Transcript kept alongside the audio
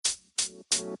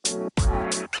All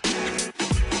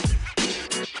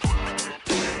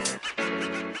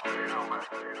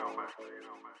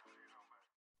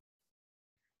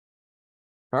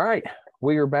right,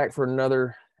 we are back for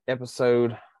another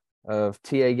episode of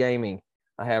TA Gaming.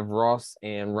 I have Ross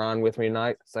and Ron with me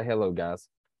tonight. Say hello, guys.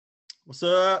 What's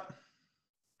up?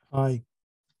 Hi.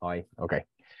 Hi. Okay.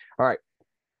 All right.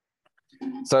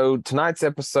 So tonight's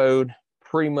episode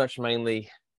pretty much mainly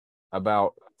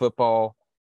about football.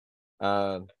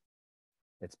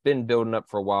 It's been building up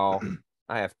for a while.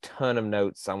 I have a ton of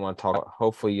notes I want to talk about.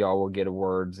 Hopefully y'all will get a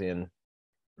words in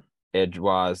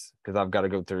edgewise because I've got to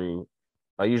go through.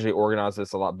 I usually organize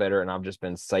this a lot better, and I've just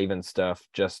been saving stuff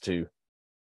just to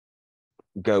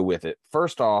go with it.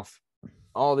 First off,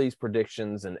 all these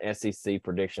predictions and SEC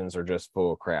predictions are just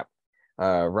full of crap.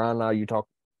 Ryan,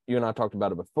 you and I talked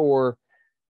about it before.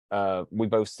 We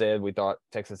both said we thought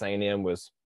Texas A&M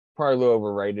was probably a little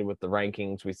overrated with the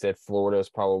rankings. We said Florida is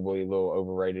probably a little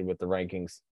overrated with the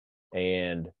rankings.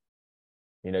 And,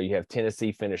 you have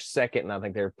Tennessee finish second, and I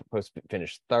think they're supposed to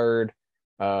finish third.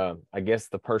 I guess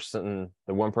the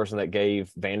one person that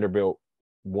gave Vanderbilt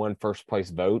one first place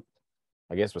vote,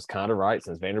 I guess was kind of right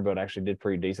since Vanderbilt actually did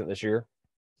pretty decent this year.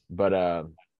 But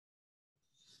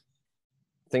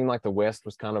seemed like the West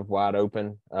was kind of wide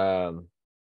open.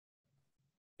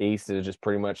 East is just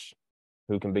pretty much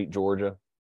who can beat Georgia.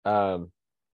 With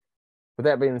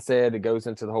that being said, it goes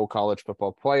into the whole college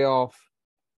football playoff,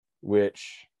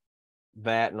 which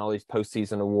that and all these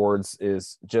postseason awards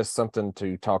is just something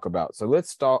to talk about. So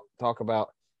let's talk about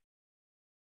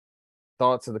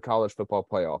thoughts of the college football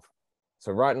playoff.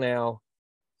 So right now,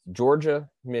 Georgia,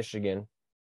 Michigan,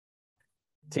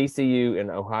 TCU,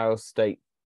 and Ohio State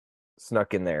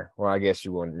snuck in there. Well, I guess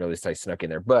you wouldn't really say snuck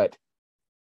in there, but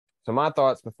so my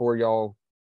thoughts before y'all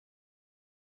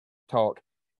talk,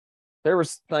 there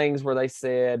was things where they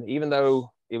said, even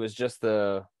though it was just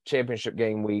the championship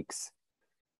game weeks,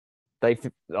 a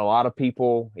lot of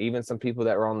people, even some people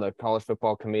that were on the college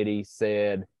football committee,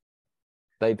 said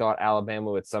they thought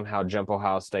Alabama would somehow jump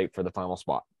Ohio State for the final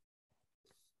spot.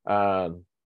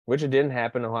 Which it didn't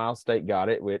happen. Ohio State got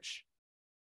it, which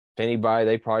if anybody,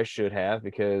 they probably should have,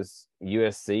 because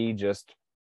USC just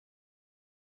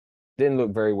didn't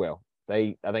look very well.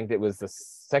 I think it was the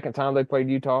second time they played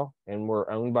Utah and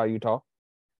were owned by Utah.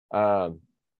 Of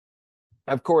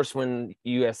course, when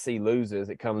USC loses,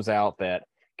 it comes out that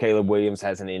Caleb Williams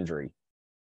has an injury.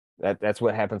 That's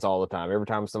what happens all the time. Every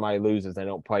time somebody loses, they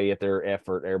don't play at their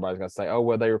effort. Everybody's going to say, oh,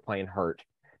 well, they were playing hurt.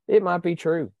 It might be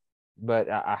true, but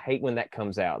I hate when that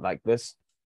comes out. Like let's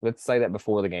say that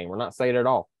before the game. We're not saying it at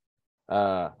all.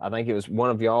 I think it was one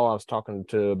of y'all I was talking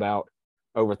to about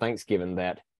over Thanksgiving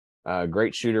that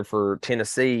great shooter for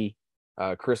Tennessee,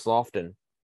 Chris Lofton.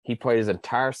 He played his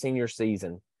entire senior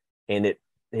season, and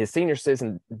his senior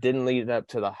season didn't lead up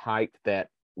to the hype that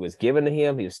was given to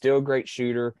him. He was still a great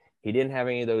shooter. He didn't have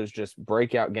any of those just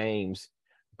breakout games,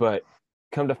 but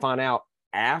come to find out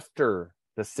after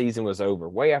the season was over,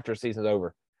 way after the season was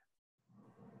over,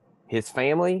 his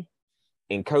family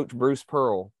and Coach Bruce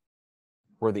Pearl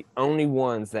were the only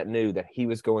ones that knew that he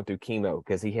was going through chemo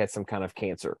because he had some kind of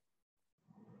cancer.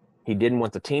 He didn't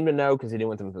want the team to know because he didn't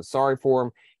want them to feel sorry for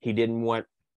him.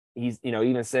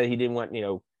 Even said he didn't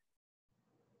want,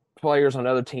 players on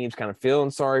other teams kind of feeling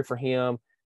sorry for him.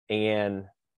 And,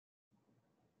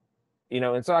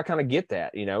 and so I kind of get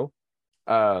that,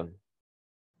 but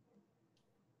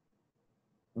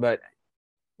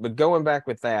going back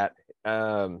with that,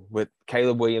 with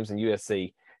Caleb Williams and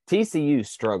USC, TCU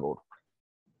struggled.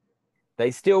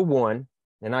 They still won,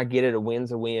 and I get it. A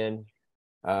win's a win.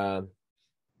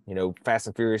 Fast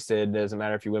and Furious said it doesn't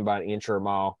matter if you win by an inch or a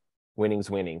mile, winning's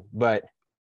winning. But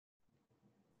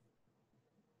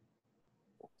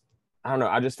I don't know.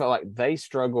 I just felt like they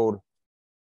struggled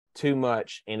too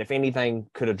much, and if anything,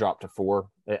 could have dropped to 4.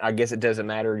 I guess it doesn't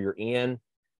matter. You're in,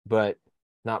 but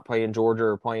not playing Georgia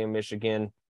or playing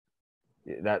Michigan,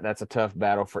 that's a tough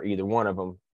battle for either one of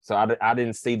them. So I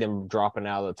didn't see them dropping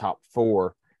out of the top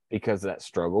 4 because of that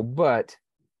struggle. But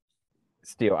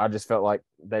still, I just felt like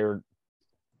they were,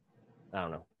 I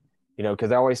don't know,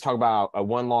 because I always talk about a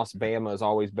one-loss Bama is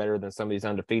always better than some of these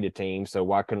undefeated teams. So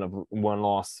why couldn't a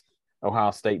one-loss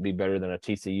Ohio State be better than a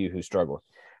TCU who struggled?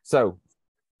 So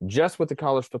just with the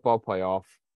college football playoff,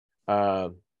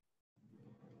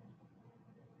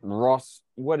 Ross,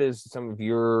 what is some of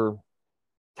your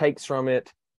takes from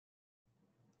it?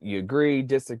 You agree,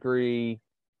 disagree,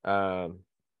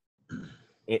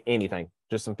 anything,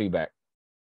 just some feedback.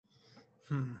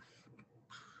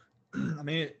 I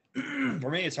mean, for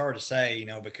me, it's hard to say,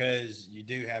 because you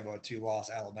do have a 2-loss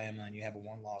Alabama and you have a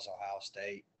 1-loss Ohio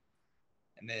State.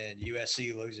 and then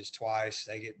USC loses twice.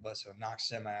 They get busted, knocks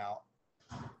them out.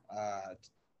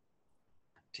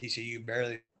 TCU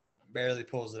barely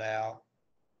pulls it out.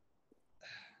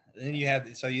 Then you have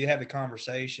the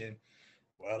conversation.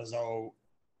 Well, does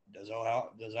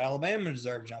Alabama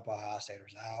deserve to jump Ohio State, or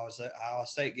does Ohio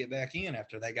State get back in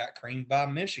after they got creamed by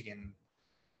Michigan?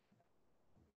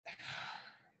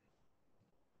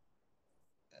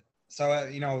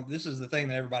 So this is the thing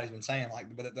that everybody's been saying,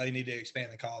 like, but they need to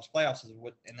expand the college playoffs,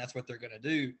 and that's what they're going to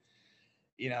do.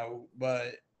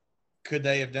 But could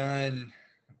they have done?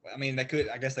 I mean, they could.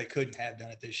 I guess they couldn't have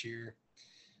done it this year.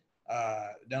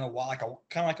 Done kind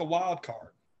of like a wild card.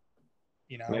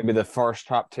 Maybe the first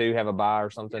top two have a bye or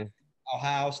something.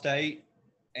 Ohio State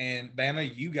and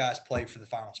Bama, you guys play for the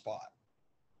final spot,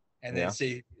 and then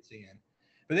see who gets in.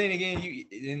 But then again,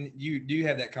 you do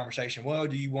have that conversation. Well,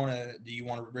 do you want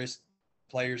to risk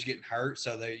players getting hurt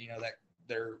so they that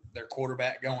their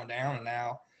quarterback going down, and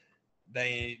now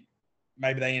maybe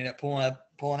they end up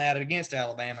pulling out against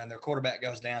Alabama, and their quarterback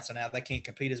goes down, so now they can't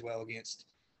compete as well against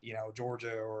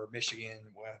Georgia or Michigan.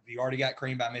 Well, you already got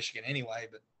creamed by Michigan anyway,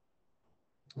 but.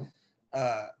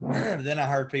 Then I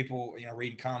heard people,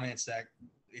 reading comments that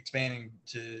expanding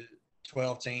to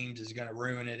 12 teams is going to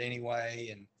ruin it anyway,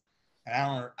 and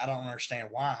I don't understand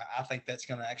why. I think that's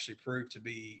going to actually prove to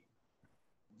be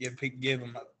give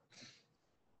them a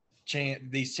chance.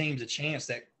 These teams a chance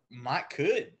that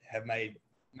could have make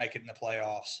it in the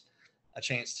playoffs, a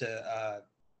chance to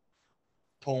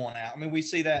pull one out. I mean, we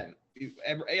see that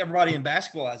everybody in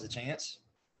basketball has a chance.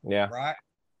 Yeah. Right.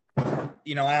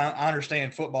 I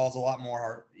understand football is a lot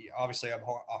more, obviously, a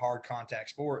hard contact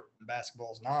sport.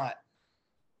 Basketball is not.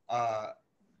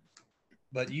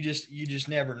 But you just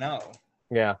never know.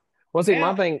 Yeah. Well, see,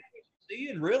 my thing.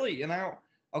 And really,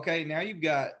 okay, now you've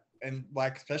got, and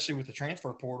like, especially with the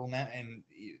transfer portal now, and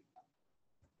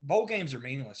bowl games are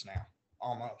meaningless now,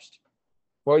 almost.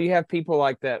 Well, you have people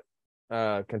like that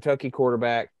Kentucky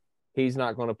quarterback. He's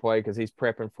not going to play because he's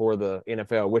prepping for the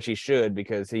NFL, which he should,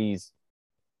 because he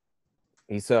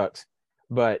sucks.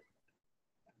 But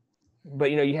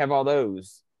you have all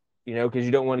those, because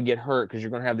you don't want to get hurt because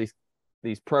you're going to have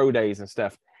these pro days and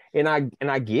stuff. And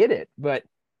I get it, but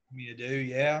you do,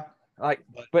 yeah.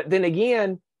 But then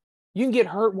again, you can get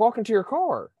hurt walking to your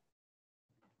car.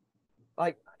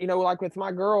 Like with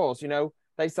my girls,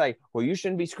 they say, well, you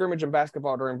shouldn't be scrimmaging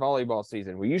basketball during volleyball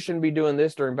season. Well, you shouldn't be doing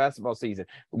this during basketball season.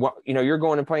 Well, you're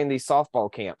going and playing these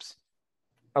softball camps.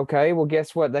 Okay, well,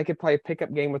 guess what? They could play a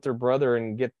pickup game with their brother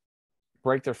and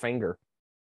break their finger.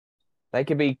 They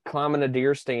could be climbing a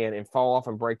deer stand and fall off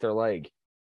and break their leg.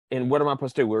 And what am I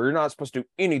supposed to do? Well, you're not supposed to do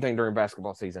anything during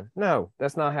basketball season. No,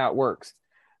 that's not how it works.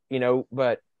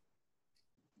 But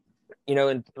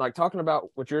and like talking about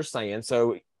what you're saying.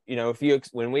 So,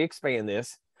 when we expand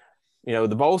this, the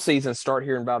bowl seasons start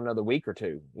here in about another week or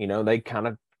two. They kind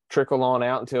of trickle on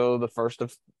out until the 1st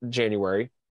of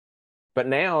January. But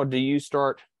now, do you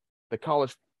start the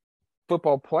college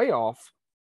football playoff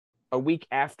a week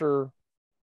after,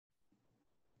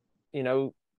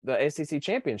 the SEC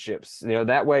championships?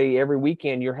 That way every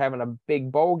weekend you're having a big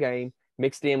bowl game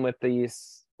mixed in with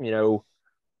these,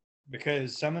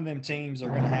 Because some of them teams are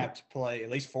going to have to play, at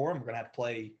least 4 of them are going to have to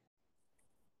play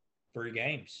 3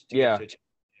 games. Yeah.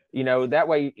 That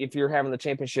way if you're having the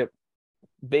championship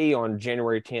be on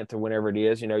January 10th or whenever it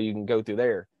is, you can go through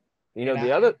there.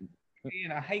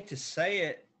 And I hate to say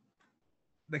it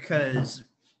because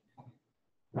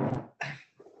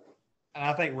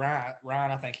I think Ryan,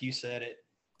 I think you said it,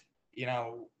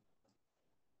 and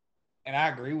I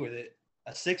agree with it.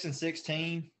 A 6-6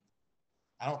 team,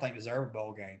 I don't think deserve a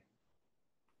bowl game.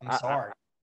 I'm sorry.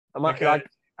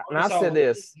 I said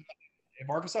this. If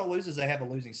Arkansas loses, they have a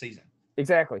losing season.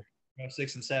 Exactly.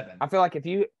 6 and 7. I feel like if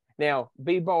you now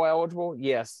be bowl eligible,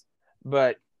 yes,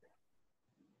 but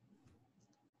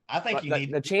I think you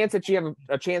need the chance that you have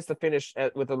a chance to finish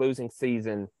with a losing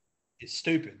season. It's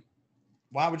stupid.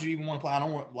 Why would you even want to play? I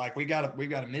don't want we've got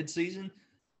a mid-season,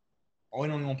 or we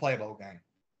don't even want to play a bowl game.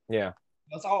 Yeah,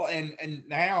 that's all. And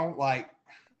now and like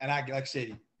I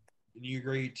said, and you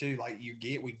agree too.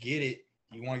 We get it.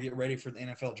 You want to get ready for the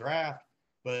NFL draft,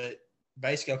 but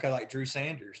basically, okay, like Drew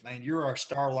Sanders, man, you're our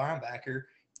star linebacker,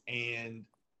 and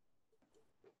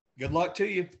good luck to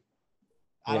you.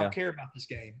 I don't care about this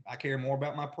game. I care more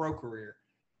about my pro career.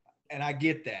 And I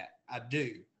get that. I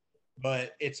do.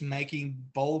 But it's making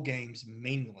bowl games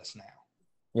meaningless now.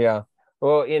 Yeah.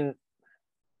 Well, and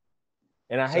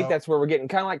I hate that's where we're getting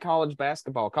kind of like college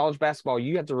basketball. College basketball,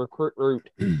 you have to recruit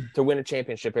to win a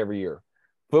championship every year.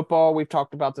 Football, we've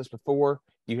talked about this before.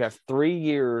 You have 3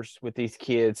 years with these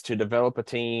kids to develop a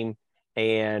team.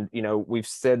 And, we've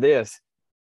said this.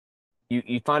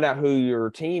 you find out who your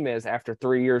team is after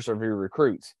 3 years of your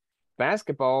recruits.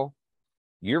 Basketball,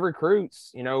 your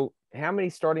recruits, how many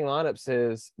starting lineups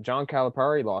has John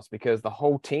Calipari lost because the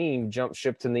whole team jumped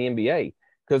ship to the NBA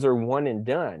because they're one and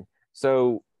done.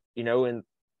 So, and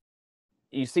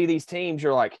you see these teams,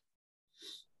 you're like,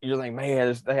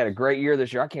 man, they had a great year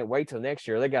this year. I can't wait till next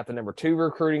year. They got the number 2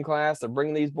 recruiting class. They're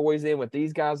bringing these boys in with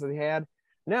these guys that they had.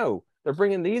 No, they're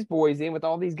bringing these boys in with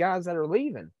all these guys that are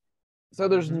leaving. So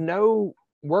there's no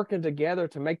working together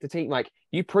to make the team. Like,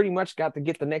 you pretty much got to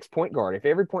get the next point guard. If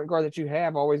every point guard that you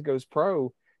have always goes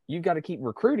pro, you've got to keep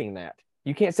recruiting that.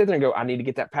 You can't sit there and go, I need to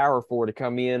get that power forward to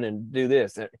come in and do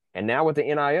this. And now with the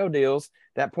NIL deals,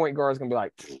 that point guard is going to be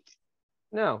like,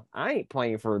 no, I ain't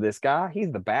playing for this guy.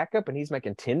 He's the backup and he's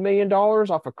making $10 million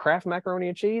off of Kraft macaroni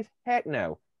and cheese. Heck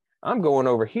no. I'm going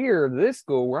over here to this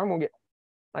school where I'm going to get,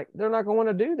 like, they're not going to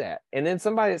want to do that. And then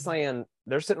somebody that's saying,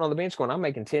 they're sitting on the bench going, I'm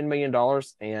making $10 million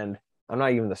and I'm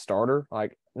not even the starter.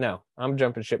 Like, no, I'm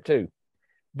jumping ship too.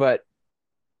 But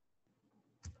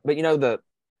the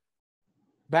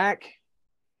back,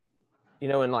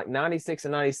 in like 96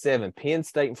 and 97, Penn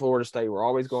State and Florida State were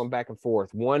always going back and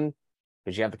forth. One,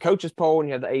 because you have the coaches poll and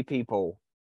you have the AP poll.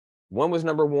 One was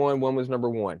number one was number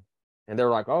one. And they're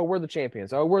like, oh, we're the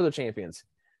champions. Oh, we're the champions.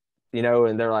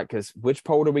 And they're like, because which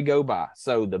poll do we go by?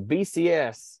 So the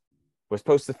BCS was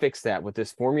supposed to fix that with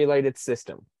this formulated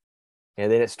system.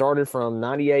 And then it started from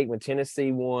 98 when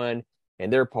Tennessee won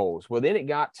and their polls. Well, then it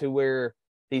got to where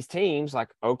these teams like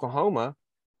Oklahoma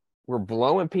were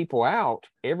blowing people out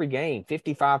every game,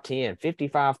 55-10,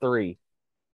 55-3.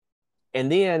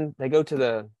 And then they go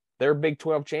to their Big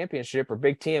 12 championship or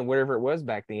Big 10, whatever it was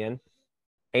back then,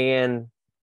 and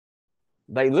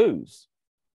they lose.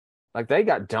 Like, they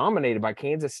got dominated by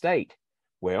Kansas State.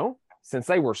 Well, since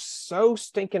they were so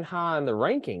stinking high in the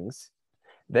rankings,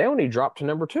 they only dropped to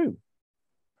number 2.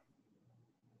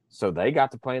 So they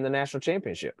got to play in the national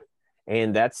championship.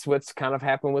 And that's what's kind of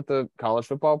happened with the college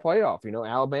football playoff.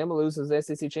 Alabama loses the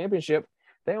SEC championship.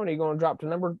 They only going to drop to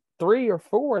number 3 or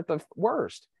 4 at the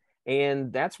worst.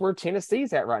 And that's where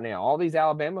Tennessee's at right now. All these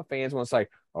Alabama fans want to say,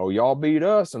 oh, y'all beat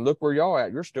us and look where y'all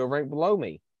at. You're still ranked below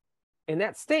me. And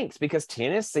that stinks because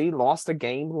Tennessee lost a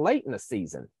game late in the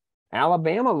season.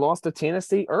 Alabama lost to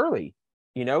Tennessee early.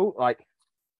 Like,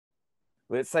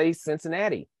 let's say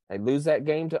Cincinnati. They lose that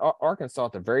game to Arkansas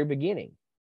at the very beginning.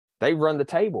 They run the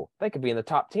table. They could be in the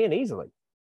top 10 easily.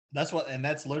 That's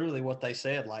literally what they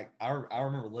said. Like, I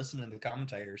remember listening to the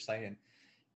commentators saying,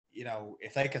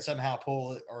 if they could somehow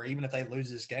pull it, or even if they lose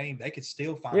this game, they could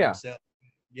still find themselves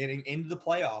getting into the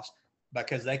playoffs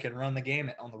because they can run the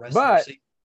gamut on the rest of the season.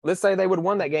 Let's say they would have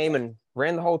won that game and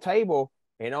ran the whole table,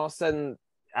 and all of a sudden,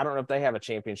 I don't know if they have a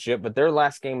championship, but their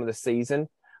last game of the season,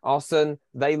 all of a sudden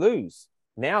they lose.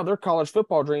 Now their college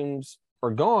football dreams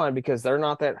are gone because they're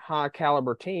not that high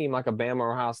caliber team like a Bama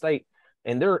or Ohio State,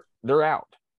 and they're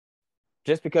out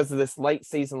just because of this late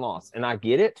season loss. And I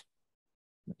get it.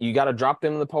 You got to drop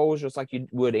them in the polls just like you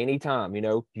would any time.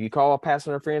 If you call a pass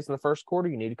interference in the first quarter,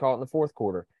 you need to call it in the fourth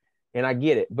quarter. And I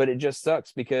get it, but it just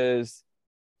sucks because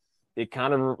it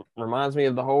kind of reminds me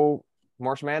of the whole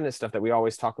March Madness stuff that we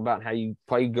always talk about, and how you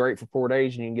play great for 4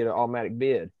 days and you can get an automatic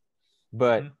bid.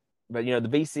 But the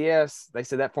BCS, they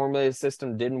said that formulated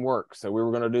system didn't work. So we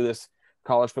were going to do this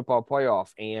college football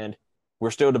playoff, and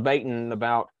we're still debating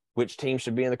about which team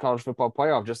should be in the college football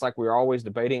playoff, just like we're always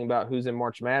debating about who's in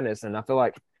March Madness. And I feel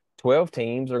like 12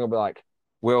 teams are going to be like,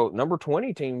 well, number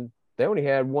 20 team, they only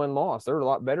had 1 loss. They're a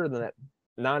lot better than that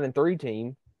 9-3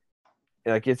 team.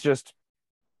 Like, it's just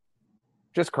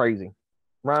crazy.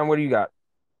 Ryan, what do you got?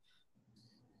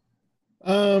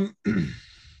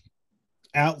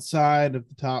 Outside of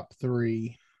the top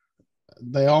 3,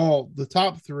 the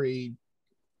top 3,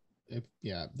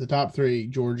 the top 3,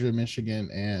 Georgia, Michigan,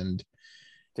 and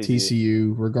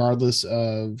TCU, regardless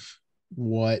of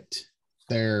what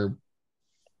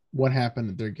happened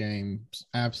at their games,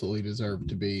 absolutely deserve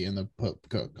to be in the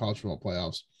college football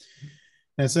playoffs.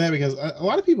 And it's sad because a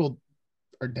lot of people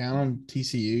are down on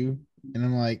TCU, and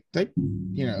I'm like, I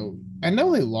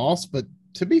know they lost, but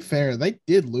to be fair, they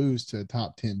did lose to a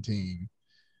top 10 team.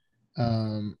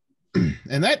 And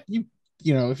that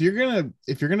if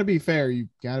you're gonna be fair, you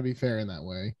got to be fair in that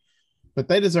way. But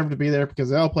they deserve to be there because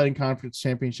they all played in conference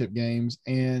championship games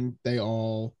and they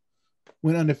all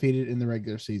went undefeated in the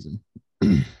regular season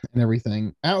and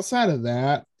everything. Outside of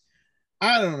that,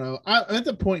 I don't know. I'm at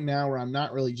the point now where I'm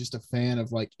not really just a fan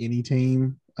of like any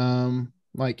team,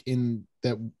 like in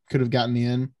that could have gotten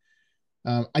in.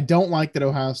 I don't like that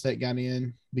Ohio State got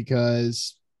in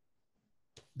because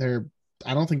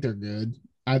I don't think they're good.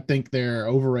 I think they're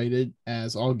overrated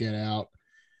as all get out.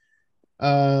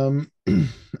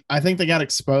 I think they got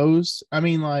exposed. I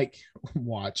mean, like,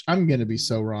 watch, I'm going to be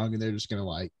so wrong, and they're just going to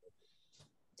like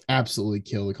absolutely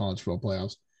kill the college football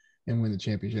playoffs and win the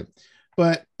championship.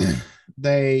 But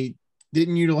they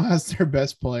didn't utilize their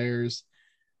best players.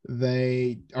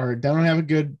 They don't have a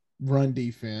good run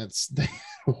defense. They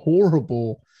have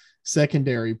horrible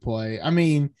secondary play. I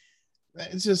mean,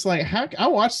 it's just like I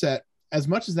watched that as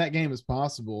much as that game as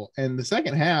possible, and the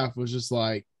second half was just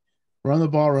like run the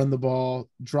ball,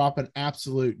 drop an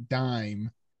absolute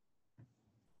dime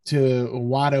to a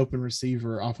wide open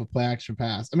receiver off a play action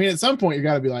pass. I mean, at some point you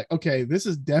got to be like, okay, this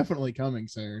is definitely coming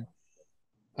soon.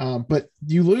 But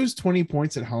you lose 20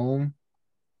 points at home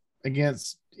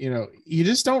against, you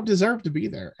just don't deserve to be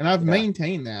there. And I've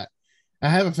maintained that. I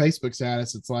have a Facebook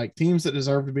status. It's like teams that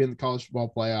deserve to be in the college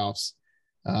football playoffs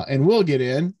and will get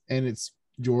in. And it's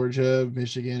Georgia,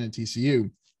 Michigan, and TCU.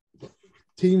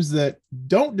 Teams that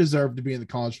don't deserve to be in the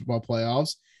college football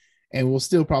playoffs and will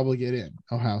still probably get in,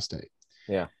 Ohio State.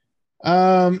 Yeah.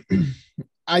 I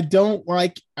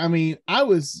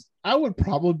would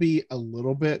probably be a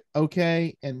little bit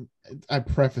okay. And I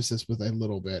preface this with a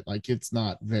little bit, like it's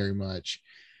not very much.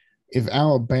 If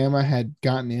Alabama had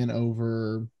gotten in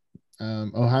over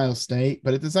Ohio State,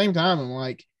 but at the same time, I'm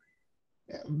like,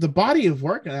 the body of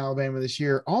work in Alabama this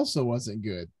year also wasn't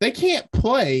good. They can't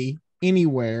play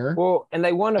anywhere. Well, and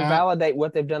they want to validate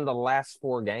what they've done the last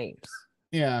 4 games.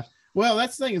 Yeah. Well,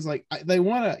 that's the thing is like they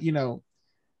want to,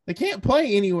 they can't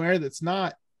play anywhere that's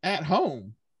not at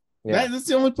home. Yeah. That's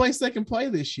the only place they can play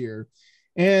this year.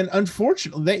 And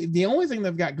unfortunately, the only thing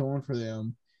they've got going for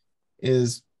them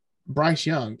is Bryce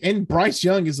Young. And Bryce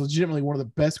Young is legitimately one of the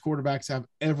best quarterbacks I've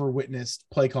ever witnessed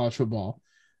play college football.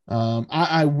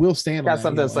 I will stand on that. Got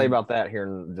something to say about that here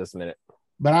in just a minute.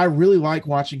 But I really like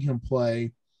watching him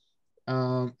play.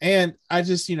 And I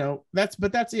just, that's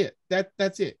it.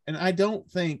 That's it. And I don't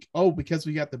think, because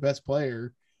we got the best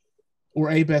player or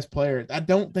a best player, I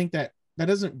don't think that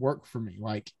doesn't work for me.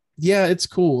 Like, yeah, it's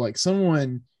cool. Like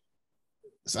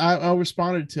I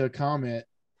responded to a comment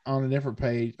on a different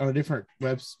page, on a different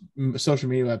social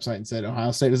media website and said,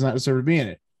 Ohio State does not deserve to be in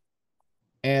it.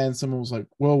 And someone was like,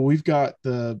 well, we've got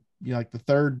the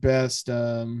third best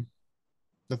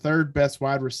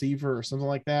wide receiver or something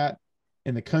like that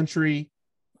in the country.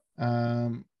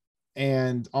 And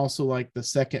also like the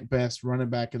second best running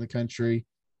back in the country.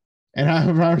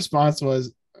 And my response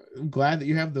was, I'm glad that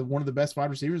you have one of the best wide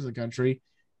receivers in the country.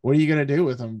 What are you going to do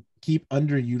with them? Keep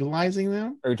underutilizing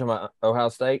them? Are you talking about Ohio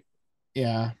State?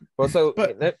 Yeah. Well, so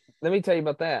let me tell you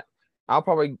about that. I'll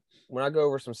probably, when I go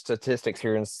over some statistics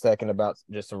here in a second about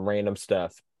just some random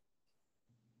stuff,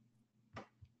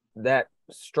 that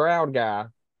Stroud guy,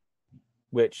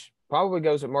 which probably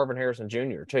goes with Marvin Harrison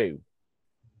Jr. too,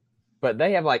 but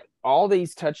they have like all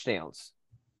these touchdowns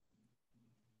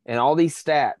and all these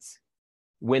stats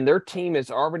when their team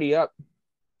is already up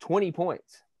 20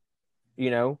 points,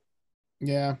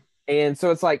 Yeah. And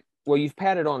so it's like, well, you've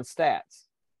padded on stats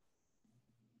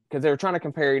because they were trying to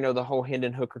compare, the whole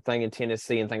Hendon Hooker thing in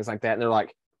Tennessee and things like that. And they're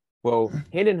like, well,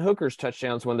 Hendon Hooker's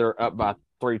touchdowns when they're up by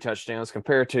 3 touchdowns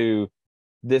compared to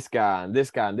this guy and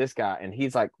this guy and this guy. And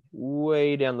he's like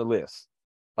way down the list.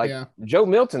 Like Joe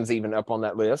Milton's even up on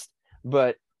that list,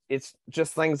 but it's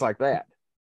just things like that.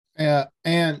 Yeah.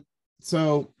 And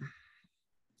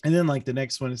then like the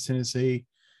next one is Tennessee.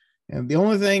 And the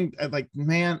only thing like,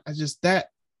 man,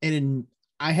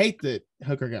 I hate that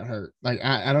Hooker got hurt. Like,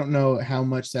 I don't know how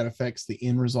much that affects the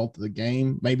end result of the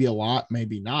game. Maybe a lot,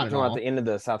 maybe not at all. At the end of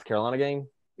the South Carolina game?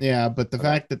 Yeah, but the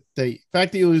fact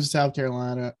that you lose to South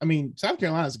Carolina, I mean, South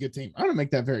Carolina is a good team. I want to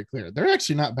make that very clear. They're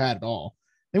actually not bad at all.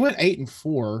 They went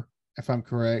 8-4, if I'm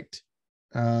correct.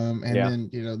 Then,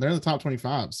 they're in the top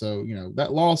 25. So,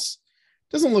 that loss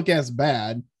doesn't look as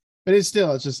bad, but it's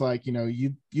just like,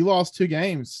 you lost 2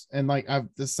 games. And like,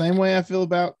 the same way I feel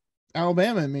about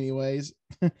Alabama in many ways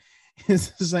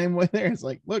is the same way there. It's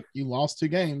like, look, you lost 2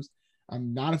 games.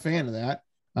 I'm not a fan of that.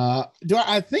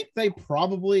 I think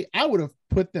I would have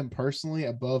put them personally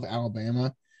above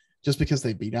Alabama just because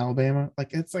they beat Alabama.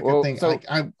 Like, it's like a thing. So, like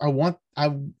I want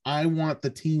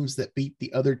the teams that beat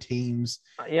the other teams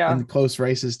in the close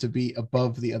races to be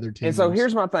above the other teams. And so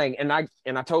here's my thing. And I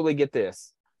totally get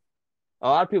this. A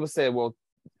lot of people said, well,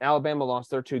 Alabama lost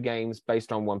their 2 games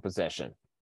based on 1 possession.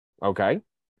 Okay.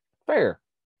 Fair.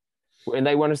 And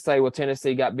they want to say, well,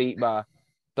 Tennessee got beat by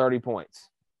 30 points.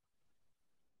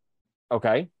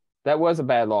 Okay. That was a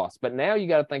bad loss. But now you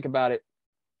got to think about it.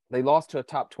 They lost to a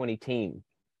top 20 team.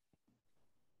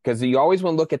 Because you always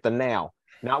want to look at the now,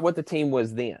 not what the team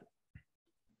was then.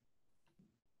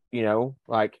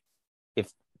 Like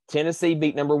if Tennessee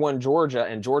beat number 1 Georgia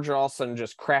and Georgia all of a sudden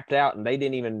just crapped out and they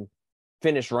didn't even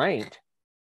finish ranked.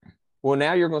 Well,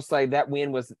 now you're going to say that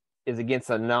win is against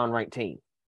a non-ranked team.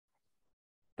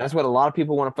 That's what a lot of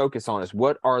people want to focus on is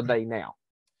what are they now?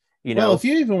 Well, if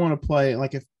you even want to play,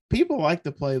 like if people like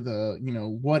to play the,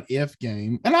 what if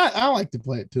game, and I like to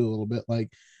play it too a little bit,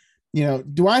 like,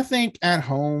 do I think at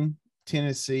home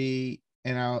Tennessee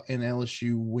and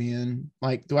LSU win?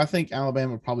 Like, do I think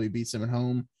Alabama probably beats them at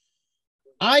home?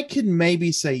 I could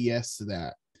maybe say yes to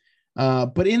that.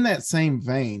 But in that same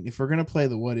vein, if we're going to play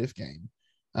the what if game,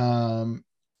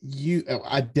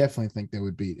 I definitely think they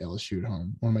would beat LSU at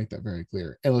home. I want to make that very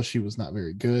clear. LSU was not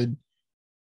very good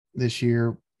this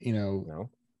year, No.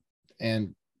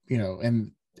 and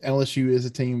LSU is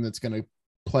a team that's going to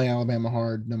play Alabama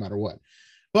hard no matter what.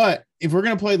 But if we're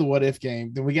going to play the what if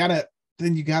game,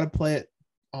 then you got to play it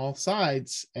all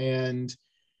sides. And,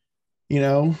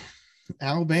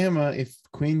 Alabama, if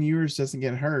Quinn Ewers doesn't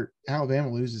get hurt,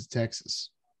 Alabama loses to Texas.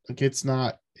 Like it's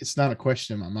not a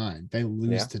question in my mind. They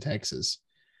lose to Texas.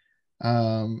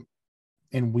 In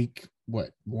week,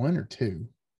 1 or 2?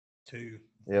 2.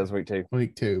 Yeah, it was week 2.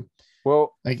 Week 2.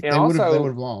 Well, like they would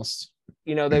have lost.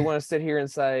 They want to sit here and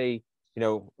say,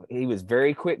 he was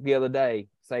very quick the other day,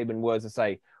 Saban was, to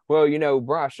say, well,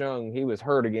 Bryce Young, he was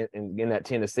hurt again in that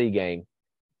Tennessee game.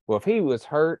 Well, if he was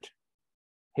hurt,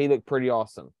 he looked pretty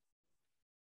awesome.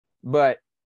 But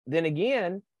then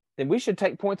again, then we should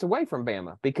take points away from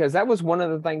Bama, because that was one of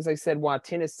the things they said why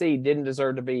Tennessee didn't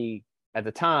deserve to be, at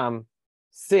the time,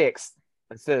 6th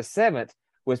instead of 7th,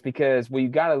 was because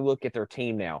we've got to look at their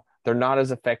team now. They're not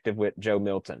as effective with Joe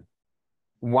Milton.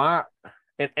 Why?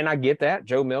 And I get that.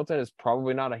 Joe Milton is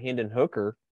probably not a Hendon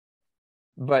Hooker.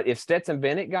 But if Stetson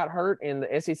Bennett got hurt in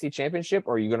the SEC championship,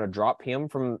 are you going to drop him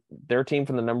from their team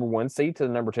from the number 1 seed to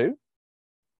the number 2?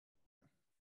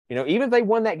 Even if they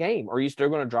won that game, are you still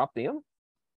going to drop them?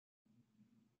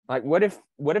 Like, what if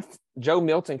Joe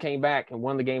Milton came back and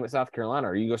won the game at South Carolina?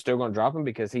 Are you still going to drop him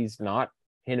because he's not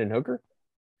Hendon Hooker?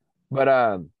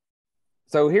 But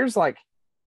so here's like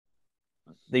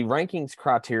the rankings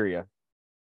criteria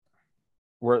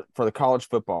for the college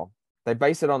football. They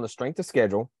base it on the strength of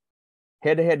schedule,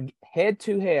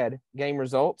 head-to-head game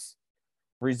results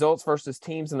versus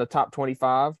teams in the top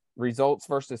 25, results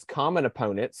versus common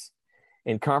opponents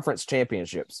in conference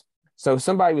championships. So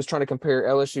somebody was trying to compare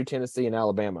LSU, Tennessee, and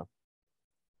Alabama.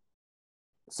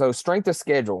 So strength of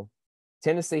schedule,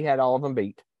 Tennessee had all of them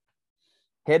beat.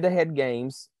 Head-to-head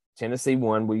games, Tennessee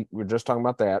won. We were just talking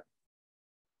about that.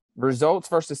 Results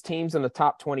versus teams in the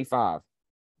top 25.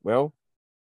 Well,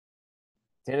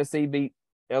 Tennessee beat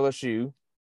LSU.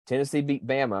 Tennessee beat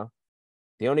Bama.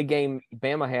 The only game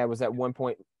Bama had was that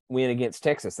 1-point win against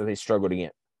Texas that they struggled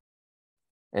against.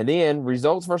 And then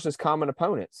results versus common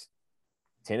opponents.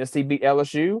 Tennessee beat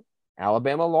LSU.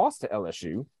 Alabama lost to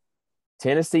LSU.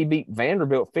 Tennessee beat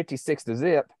Vanderbilt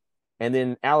 56-0. And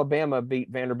then Alabama beat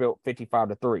Vanderbilt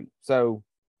 55-3. So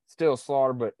still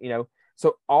slaughter, but,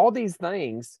 so all these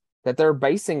things that they're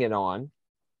basing it on,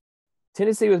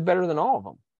 Tennessee was better than all of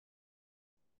them.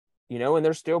 And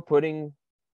they're still putting,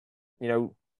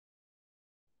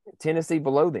 Tennessee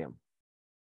below them.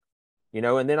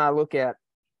 And then I look at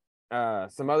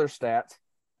some other stats,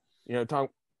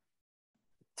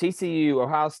 TCU,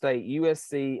 Ohio State,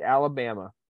 USC,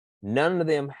 Alabama, none of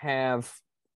them have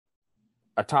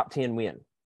a top 10 win.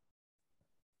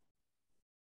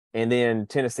 And then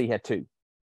Tennessee had 2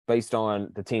 based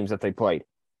on the teams that they played.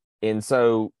 And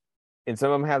so, and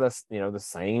some of them have the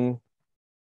same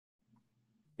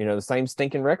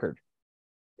stinking record.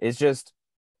 It's just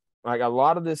like a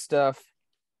lot of this stuff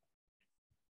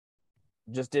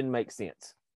just didn't make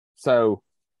sense. So,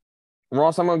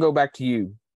 Ross, I'm going to go back to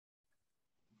you.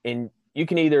 And you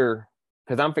can either,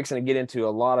 because I'm fixing to get into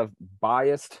a lot of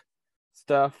biased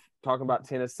stuff, talking about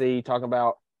Tennessee, talking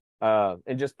about,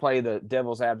 and just play the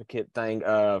devil's advocate thing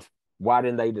of why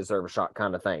didn't they deserve a shot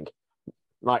kind of thing.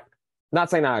 Like, not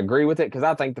saying I agree with it, because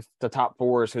I think the top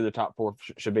 4 is who the top 4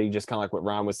 should be, just kind of like what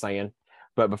Ryan was saying.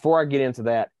 But before I get into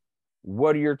that,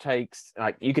 what are your takes?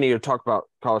 Like, you can either talk about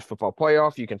college football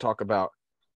playoff, you can talk about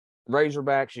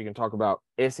Razorbacks, you can talk about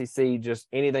SEC, just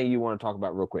anything you want to talk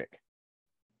about real quick.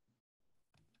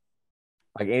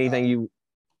 Like anything you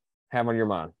have on your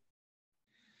mind.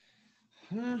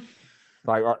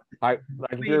 Like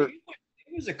you're.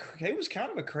 It was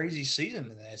kind of a crazy season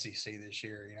in the SEC this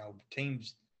year.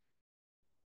 Teams.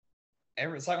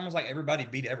 It's like almost like everybody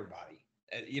beat everybody.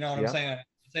 You know what I'm saying? I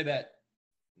say that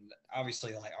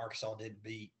obviously, like Arkansas did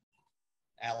beat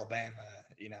Alabama,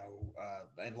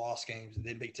 and lost games, and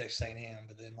then beat Texas A&M.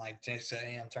 But then, like, Texas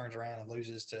A&M turns around and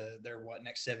loses to their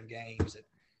next 7 games.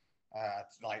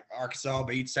 Like Arkansas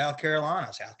beats South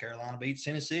Carolina. South Carolina beats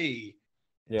Tennessee.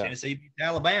 Yeah. Tennessee beat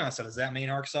Alabama. So does that mean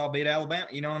Arkansas beat Alabama?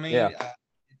 You know what I mean? Yeah.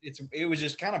 It was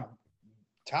just kind of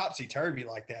topsy-turvy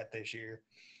like that this year.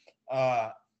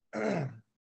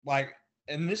 Like,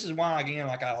 and this is why, again,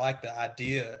 like I like the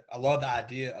idea. I love the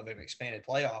idea of an expanded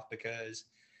playoff because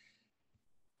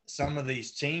some of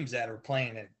these teams that are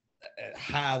playing at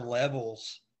high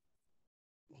levels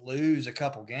lose a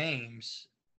couple games,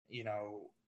 you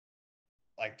know,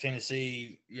 like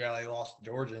Tennessee, yeah, they lost to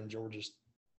Georgia and Georgia's,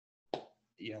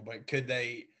 you know, but could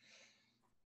they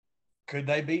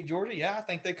beat Georgia? Yeah, I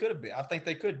think they could have. I think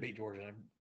they could beat Georgia.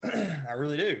 I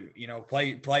really do. You know,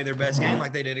 play their best game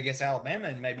like they did against Alabama,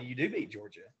 and maybe you do beat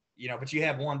Georgia. You know, but you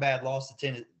have one bad loss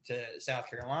to South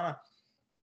Carolina,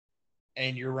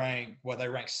 and you're ranked. Well, they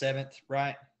ranked 7th,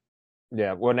 right?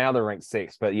 Yeah. Well, now they're ranked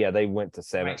 6th, but yeah, they went to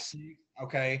 7th. Ranked 6th.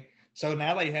 Okay, so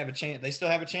now they have a chance. They still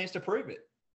have a chance to prove it.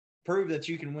 Prove that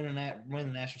you can win the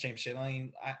national championship. I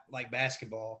mean, like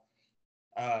basketball.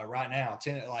 Right now,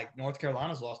 like North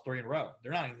Carolina's lost 3 in a row.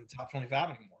 They're not in the top 25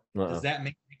 anymore. Does that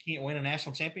mean they can't win a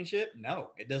national championship?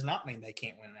 No, it does not mean they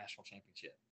can't win a national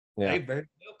championship. Yeah. They very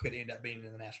well could end up being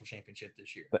in the national championship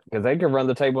this year because they could run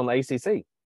the table in the ACC.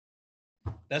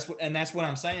 That's what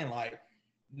I'm saying. Like,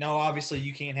 no, obviously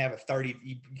you can't have a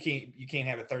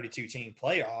 32 team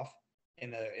playoff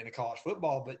in the college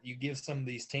football, but you give some of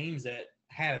these teams that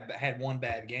had one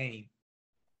bad game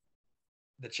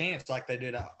the chance, like they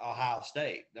did at Ohio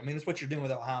State. I mean, that's what you're doing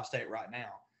with Ohio State right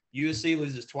now. USC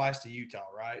loses twice to Utah,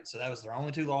 right? So that was their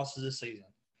only 2 losses this season.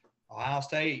 Ohio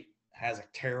State has a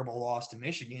terrible loss to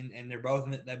Michigan, and they both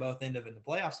end up in the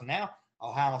playoffs. So now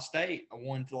Ohio State, a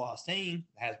 1-loss team,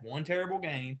 has one terrible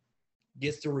game,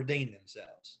 gets to redeem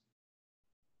themselves.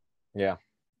 Yeah.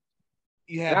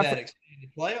 You have that extended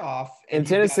playoff. And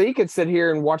Tennessee could sit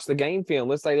here and watch the game film.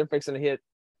 Let's say they're fixing to hit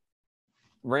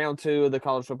round 2 of the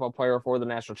college football playoff for the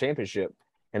national championship.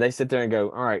 And they sit there and go,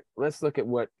 all right, let's look at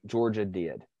what Georgia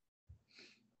did.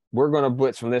 We're going to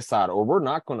blitz from this side, or we're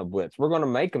not going to blitz. We're going to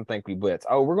make them think we blitz.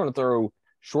 Oh, we're going to throw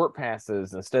short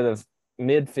passes instead of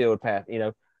midfield pass, you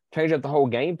know, change up the whole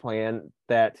game plan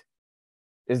that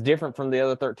is different from the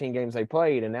other 13 games they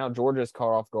played. And now Georgia's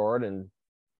caught off guard and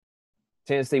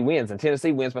Tennessee wins. And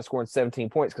Tennessee wins by scoring 17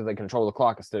 points because they control the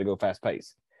clock instead of go fast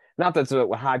pace. Not that's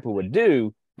what Heupel would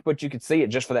do, but you could see it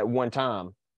just for that one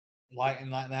time. Like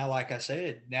I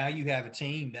said, now you have a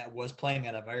team that was playing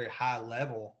at a very high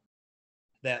level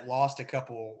that lost a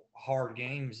couple hard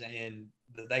games, and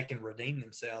they can redeem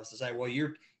themselves to say, well,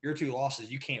 your 2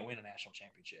 losses, you can't win a national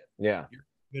championship. Yeah, you're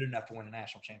good enough to win a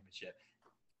national championship.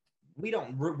 We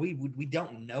don't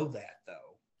know that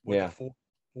though. With a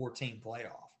 4-team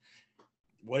playoff.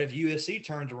 What if USC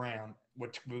turns around?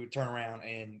 Would turn around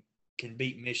and can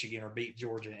beat Michigan or beat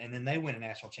Georgia, and then they win a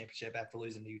national championship after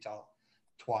losing to Utah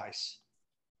twice?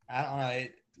 I don't know.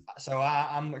 So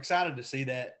I'm excited to see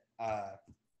that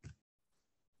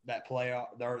that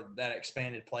playoff, that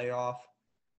expanded playoff.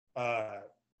 I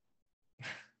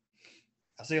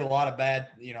see a lot of a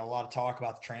lot of talk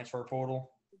about the transfer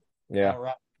portal.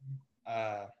 Yeah.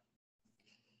 I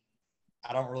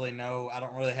don't really know. I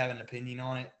don't really have an opinion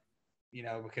on it, you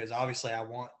know, because obviously I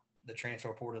want the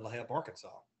transfer portal to help Arkansas.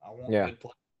 I want good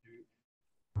players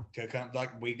to come.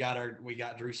 Like we got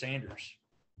Drew Sanders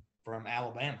from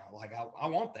Alabama. Like I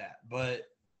want that, but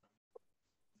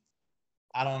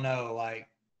I don't know. Like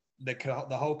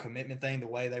the whole commitment thing, the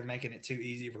way they're making it too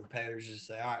easy for players to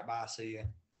say, all right, bye, see you.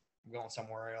 I'm going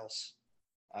somewhere else.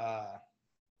 I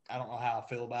don't know how I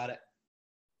feel about it.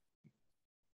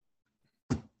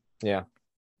 Yeah.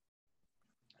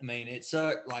 I mean, it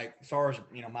sucked. Like, as far as,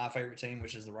 you know, my favorite team,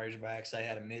 which is the Razorbacks, they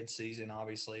had a mid-season,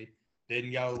 obviously.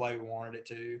 Didn't go the way we wanted it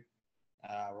to.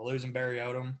 We're losing Barry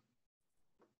Odom.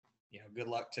 You know, good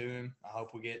luck to him. I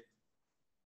hope we get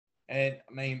 – and,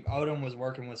 I mean, Odom was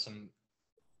working with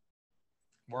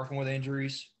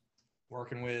injuries,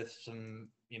 working with some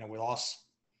 – you know, we lost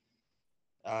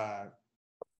Jalen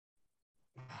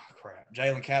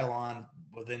Catalon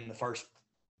within the first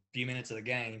few minutes of the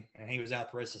game, and he was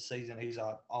out the rest of the season. He's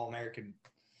an All-American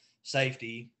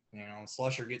safety. You know,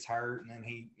 Slusher gets hurt, and then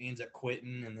he ends up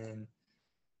quitting, and then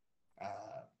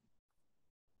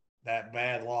that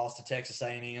bad loss to Texas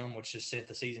A&M, which just sent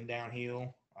the season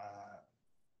downhill.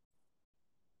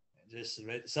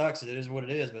 It sucks. It is what it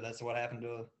is, but that's what happened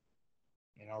to,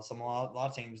 you know, a lot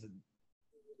of teams. The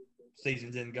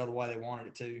seasons didn't go the way they wanted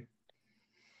it to.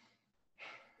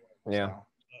 Yeah. So,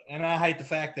 and I hate the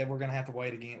fact that we're going to have to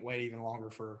wait even longer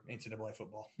for NCAA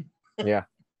football. Yeah.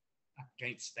 I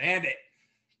can't stand it.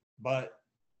 But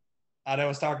I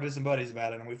was talking to some buddies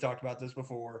about it, and we've talked about this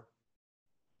before.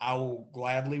 I will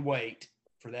gladly wait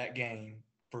for that game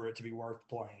for it to be worth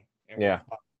playing. Yeah.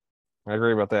 I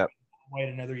agree about that. Wait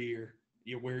another year.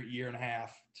 We're a year and a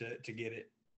half to get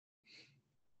it.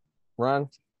 Run.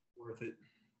 Worth it.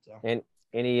 So. And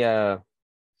any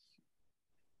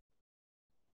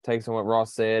takes on what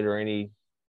Ross said, or any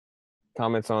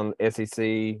comments on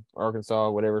SEC,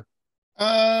 Arkansas, whatever?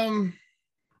 I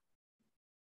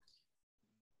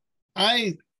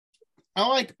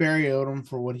like Barry Odom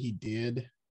for what he did.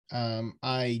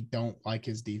 I don't like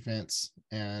his defense,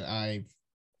 and I've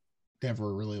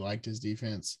never really liked his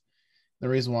defense. The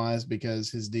reason why is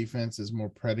because his defense is more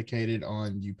predicated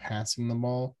on you passing the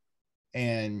ball,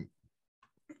 and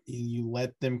you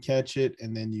let them catch it,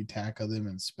 and then you tackle them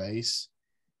in space.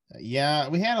 Yeah,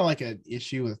 we had an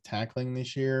issue with tackling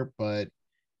this year, but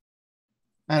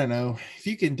I don't know. If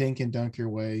you can dink and dunk your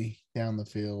way down the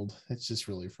field, it's just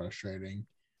really frustrating.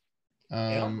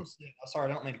 Sorry, I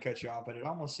don't mean to cut you off, but it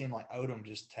almost seemed like Odom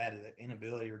just had an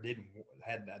inability, or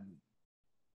had that.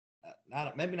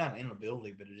 Maybe not an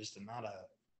inability, but just not a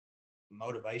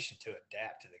motivation to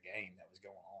adapt to the game that was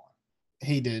going on.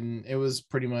 He didn't. It was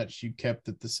pretty much you kept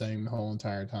it the same the whole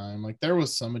entire time. Like there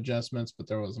was some adjustments, but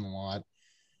there wasn't a lot.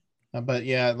 But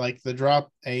yeah, like the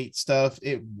drop 8 stuff,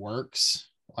 it works.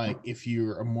 Like if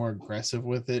you're more aggressive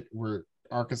with it, where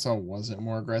Arkansas wasn't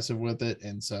more aggressive with it,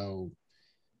 and so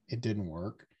it didn't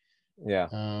work. Yeah.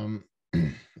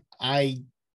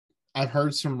 I've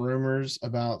heard some rumors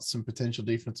about some potential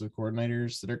defensive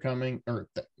coordinators that are coming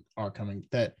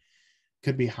that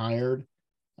could be hired.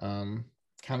 Kind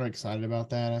of excited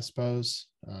about that, I suppose,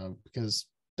 because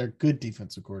they're good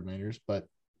defensive coordinators, but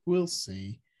we'll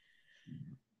see.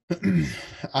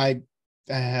 I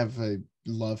have a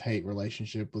love-hate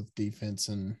relationship with defense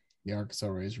and the Arkansas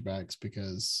Razorbacks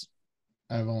because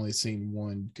I've only seen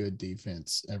one good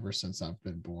defense ever since I've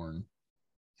been born.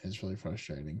 It's really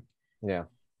frustrating. Yeah.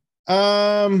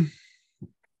 I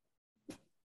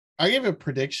gave a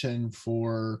prediction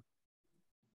for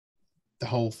the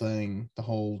whole thing, the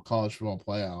whole college football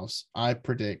playoffs. I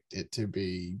predict it to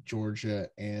be Georgia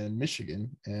and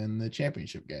Michigan in the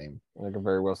championship game. I can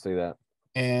very well see that.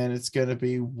 And it's going to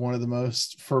be one of the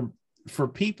most for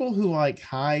people who like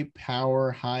high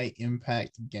power, high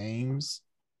impact games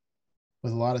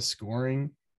with a lot of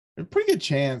scoring. There's a pretty good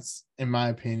chance, in my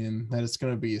opinion, that it's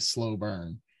going to be a slow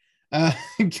burn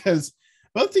because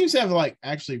both teams have like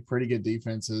actually pretty good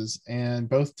defenses, and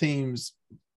both teams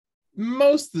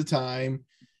most of the time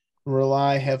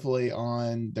rely heavily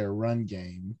on their run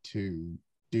game to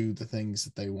do the things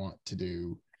that they want to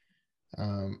do.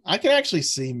 I can actually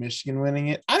see Michigan winning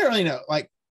it. I don't really know. Like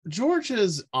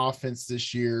Georgia's offense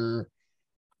this year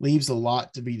leaves a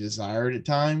lot to be desired at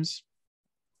times.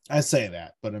 I say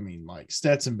that, but I mean, like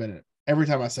Stetson Bennett, every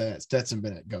time I say that, Stetson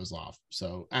Bennett goes off.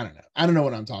 So I don't know. I don't know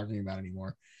what I'm talking about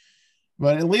anymore,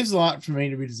 but it leaves a lot for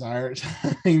me to be desired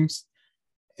at times.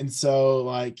 And so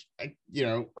like, I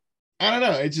don't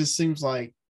know. It just seems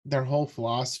like their whole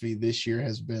philosophy this year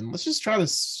has been, let's just try to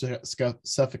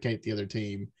suffocate the other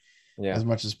team as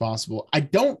much as possible. I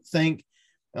don't think,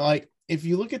 like, if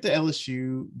you look at the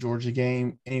LSU Georgia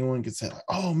game, anyone could say like,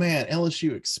 oh man,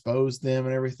 LSU exposed them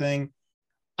and everything.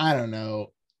 I don't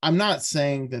know. I'm not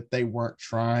saying that they weren't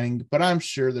trying, but I'm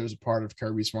sure there's a part of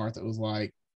Kirby Smart that was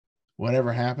like,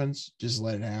 whatever happens, just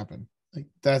let it happen. Like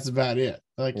that's about it.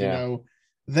 Like,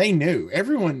 they knew,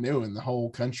 everyone knew in the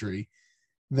whole country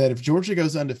that if Georgia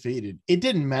goes undefeated, it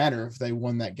didn't matter if they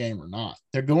won that game or not.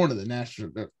 They're going to the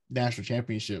national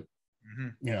championship,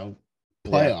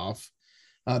 playoff.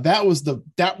 That was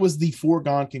the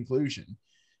foregone conclusion.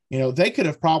 They could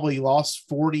have probably lost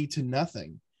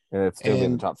 40-0. And it's still been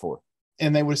in the top 4.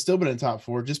 And they would have still been in top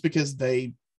 4 just because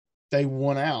they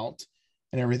won out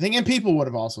and everything. And people would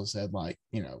have also said like,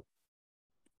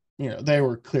 they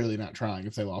were clearly not trying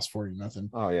if they lost 40-0.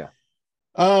 Oh yeah.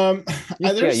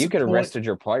 You could have rested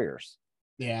your players.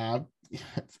 Yeah,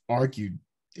 I've argued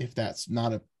if that's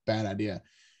not a bad idea.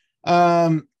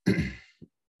 To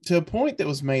a point that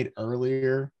was made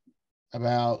earlier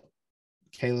about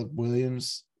Caleb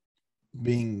Williams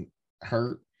being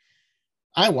hurt,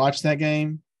 I watched that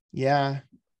game. Yeah,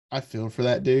 I feel for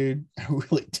that dude. I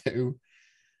really do.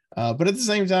 But at the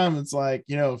same time, it's like,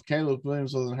 if Caleb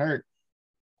Williams wasn't hurt,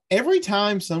 every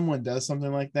time someone does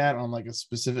something like that on like a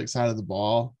specific side of the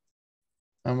ball,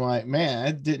 I'm like, man,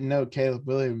 I didn't know Caleb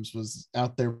Williams was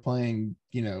out there playing,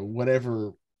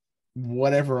 whatever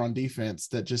on defense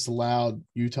that just allowed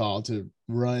Utah to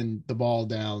run the ball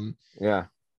down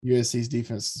USC's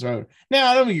defense's throat.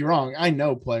 Now, don't get me wrong. I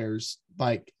know players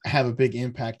like have a big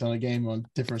impact on a game on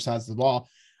different sides of the ball.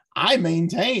 I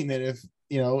maintain that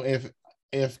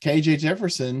if KJ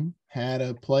Jefferson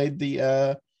had played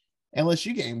the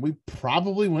LSU game, we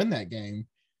probably win that game.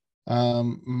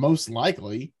 most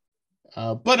likely.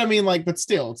 But I mean, like, but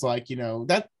still, it's like,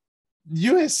 that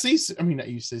USC, I mean, not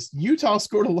USC, Utah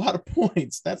scored a lot of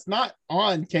points. That's not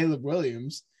on Caleb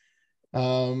Williams.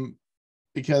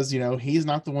 Because, he's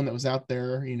not the one that was out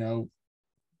there,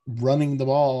 running the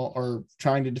ball or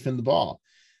trying to defend the ball.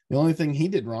 The only thing he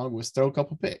did wrong was throw a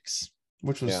couple picks,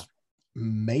 which was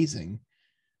amazing.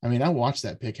 I mean, I watched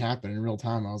that pick happen in real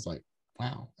time. I was like,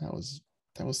 wow, that was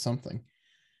something.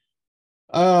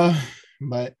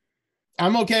 But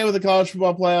I'm okay with the college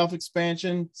football playoff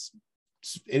expansion.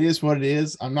 It is what it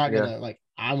is. I'm not gonna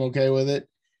I'm okay with it.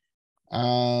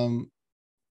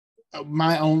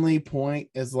 My only point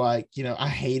is I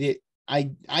hate it.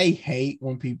 I hate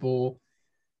when people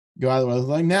go out of the way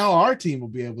like, now our team will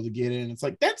be able to get in. It's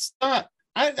like, that's not.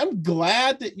 I'm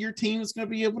glad that your team is going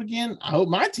to be able to get in. I hope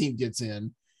my team gets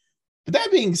in. But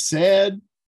that being said,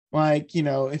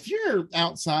 if you're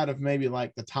outside of maybe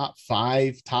like the top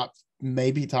 5, top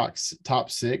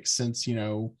 6, since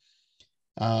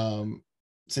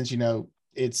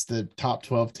it's the top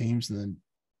 12 teams in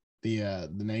the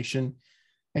nation.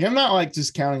 Like, I'm not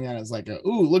just counting that as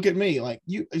ooh, look at me. Like,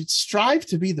 you strive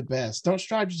to be the best. Don't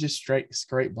strive to just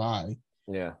scrape by.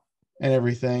 Yeah. And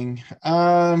everything.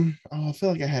 I feel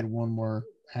like I had one more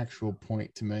actual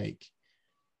point to make.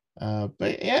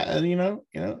 But yeah,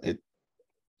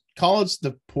 college,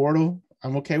 the portal.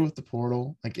 I'm okay with the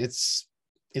portal. Like, it's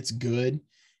good.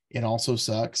 It also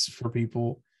sucks for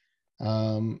people.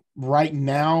 Right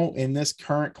now in this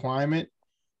current climate,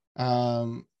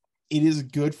 it is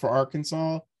good for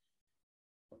Arkansas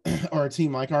or a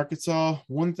team like Arkansas.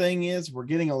 One thing is we're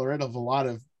getting rid of a lot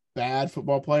of bad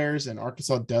football players, and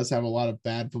Arkansas does have a lot of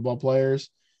bad football players.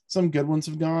 Some good ones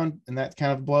have gone, and that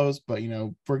kind of blows, but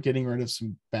we're getting rid of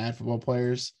some bad football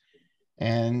players.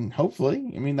 And hopefully,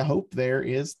 the hope there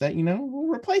is that, we'll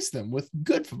replace them with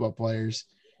good football players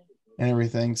and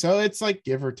everything. So it's like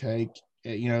give or take.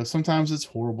 Sometimes it's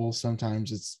horrible,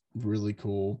 sometimes it's really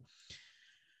cool.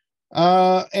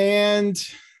 And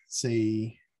let's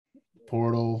see,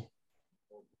 portal.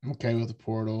 I'm okay with the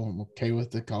portal. I'm okay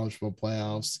with the college football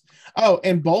playoffs. Oh,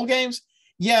 and bowl games.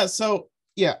 Yeah. So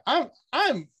yeah,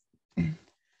 I'm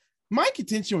my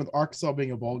contention with Arkansas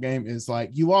being a bowl game is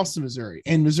you lost to Missouri,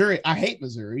 and Missouri, I hate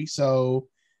Missouri. So,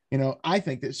 I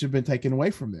think that should have been taken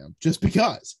away from them just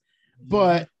because,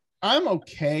 but I'm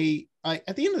okay.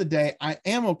 At the end of the day, I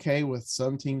am okay with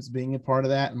some teams being a part of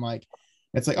that. And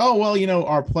it's like, oh, well,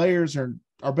 our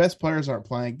best players aren't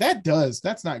playing.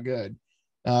 That's not good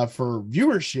for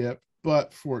viewership,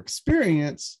 but for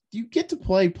experience, you get to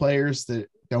play players that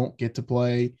don't get to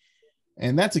play.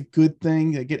 And that's a good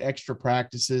thing. They get extra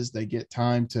practices. They get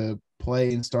time to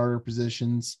play in starter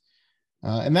positions.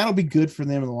 And that'll be good for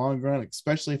them in the long run,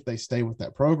 especially if they stay with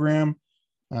that program.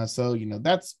 So,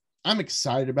 I'm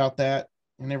excited about that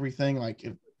and everything.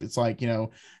 It's I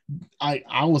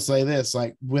will say this,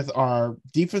 with our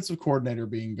defensive coordinator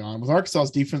being gone, with Arkansas's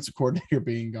defensive coordinator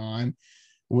being gone,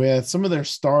 with some of their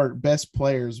best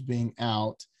players being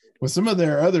out, with some of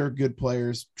their other good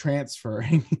players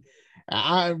transferring,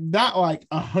 I'm not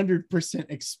 100%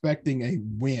 expecting a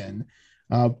win.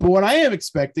 But what I am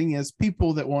expecting is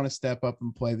people that want to step up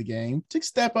and play the game to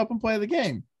step up and play the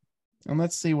game. And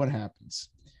let's see what happens.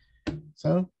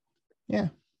 So, yeah,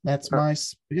 that's my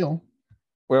spiel.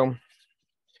 Well,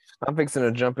 I'm fixing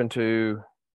to jump into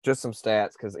just some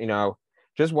stats because,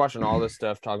 just watching all this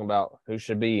stuff, talking about who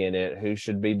should be in it, who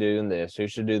should be doing this, who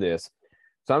should do this.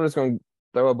 So I'm just going to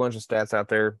throw a bunch of stats out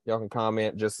there. Y'all can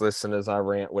comment, just listen as I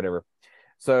rant, whatever.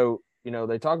 So,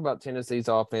 they talk about Tennessee's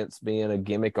offense being a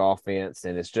gimmick offense,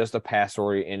 and it's just a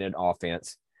pass-oriented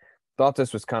offense. Thought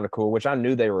this was kind of cool, which I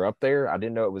knew they were up there. I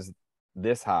didn't know it was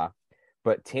this high.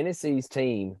 But Tennessee's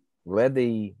team led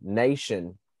the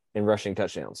nation in rushing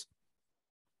touchdowns.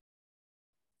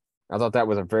 I thought that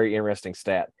was a very interesting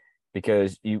stat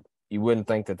because you wouldn't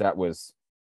think that was,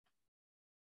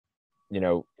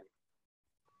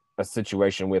 a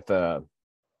situation with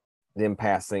them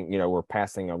passing, were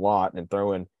passing a lot and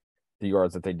throwing the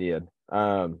yards that they did.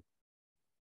 But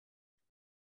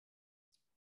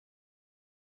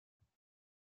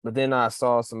then I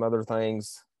saw some other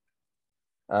things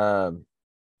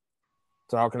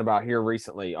talking about here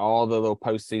recently, all the little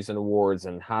postseason awards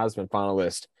and Heisman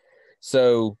finalists.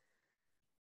 So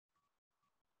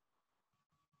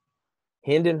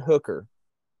Hendon Hooker,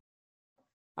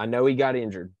 I know he got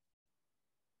injured,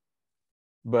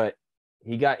 but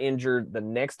he got injured the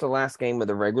next to last game of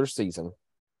the regular season.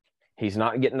 He's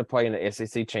not getting to play in the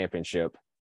SEC championship,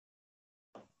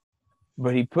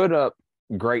 but he put up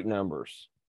great numbers.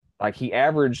 He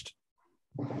averaged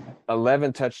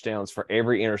 11 touchdowns for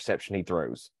every interception he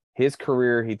throws. his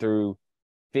career, he threw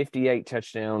 58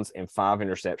 touchdowns and 5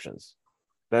 interceptions.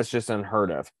 That's just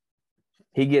unheard of.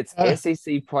 He gets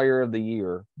SEC Player of the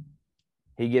Year.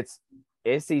 He gets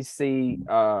SEC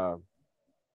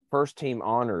first team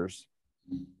honors.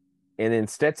 And then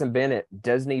Stetson Bennett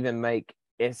doesn't even make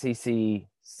SEC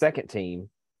second team,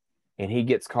 and he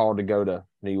gets called to go to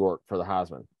New York for the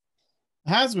Heisman.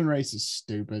 Heisman race is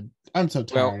stupid. I'm so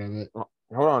tired of it.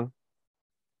 Hold on.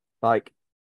 Like,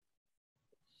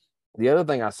 the other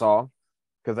thing I saw,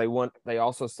 because they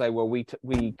also say, well,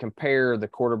 we compare the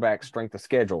quarterback strength of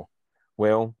schedule.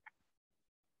 Well,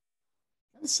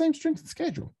 the same strength of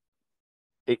schedule.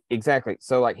 Exactly.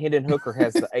 So like Hendon Hooker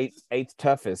has the eighth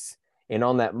toughest, and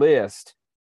on that list,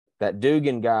 that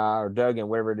Dugan guy or Duggan,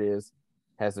 whatever it is,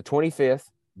 has the 25th.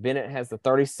 Bennett has the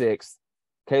 36th.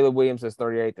 Caleb Williams has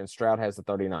 38th, and Stroud has the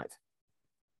 39th.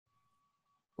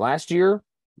 Last year,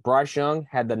 Bryce Young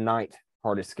had the 9th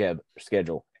hardest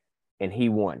schedule, and he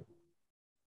won.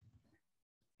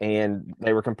 And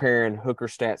they were comparing Hooker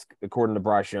stats according to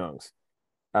Bryce Young's.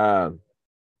 And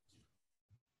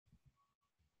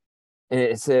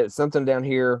it said something down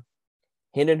here.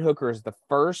 Hendon Hooker is the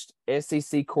first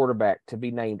SEC quarterback to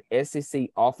be named SEC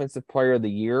Offensive Player of the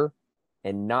Year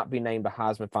and not be named a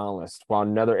Heisman finalist, while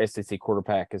another SEC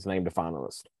quarterback is named a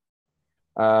finalist.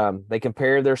 They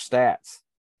compare their stats,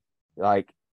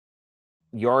 like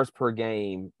yards per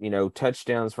game,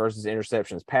 touchdowns versus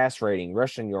interceptions, pass rating,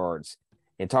 rushing yards,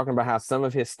 and talking about how some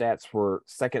of his stats were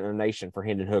second in the nation for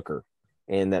Hendon Hooker,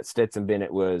 and that Stetson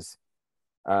Bennett was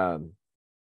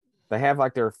they have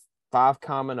like their 5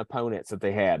 common opponents that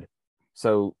they had.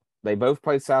 So they both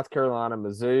played South Carolina,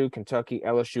 Mizzou, Kentucky,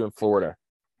 LSU, and Florida.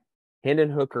 Hendon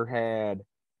Hooker had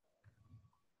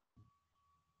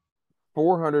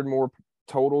 400 more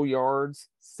total yards,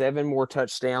 7 more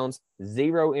touchdowns,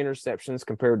 0 interceptions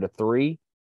compared to 3,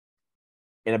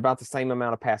 and about the same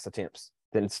amount of pass attempts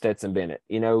than Stetson Bennett.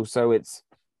 So it's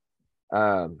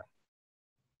I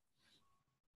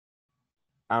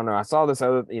don't know. I saw this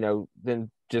other,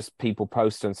 then just people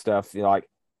posting stuff, like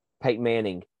Peyton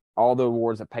Manning, all the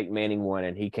awards that Peyton Manning won,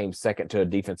 and he came second to a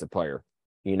defensive player,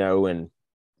 and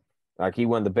like he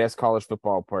won the best college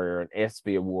football player, an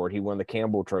ESPY award. He won the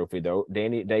Campbell Trophy, though,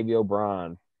 Davey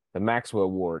O'Brien, the Maxwell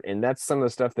Award. And that's some of the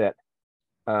stuff that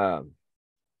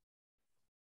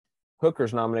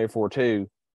Hooker's nominated for too.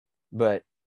 But,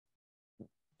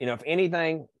 if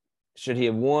anything, should he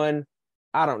have won?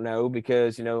 I don't know,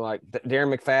 because, like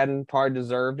Darren McFadden probably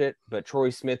deserved it, but Troy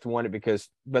Smith won it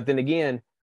but then again,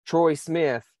 Troy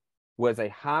Smith was a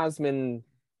Heisman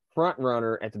front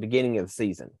runner at the beginning of the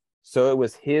season. So it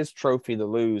was his trophy to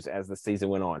lose as the season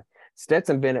went on.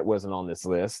 Stetson Bennett wasn't on this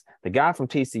list. The guy from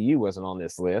TCU wasn't on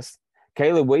this list.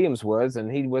 Caleb Williams was,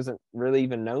 and he wasn't really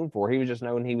even known for. He was just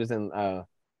known he was in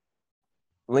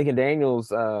Lincoln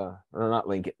Daniels, or not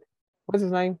Lincoln. What's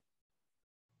his name?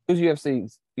 Who's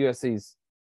USC's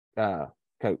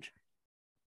coach?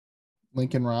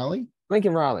 Lincoln Riley.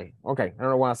 Okay. I don't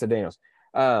know why I said Daniels.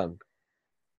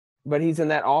 But he's in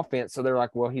that offense, so they're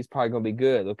like, well, he's probably going to be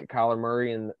good. Look at Kyler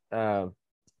Murray and the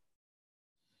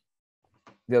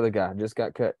other guy just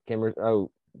got cut.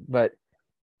 But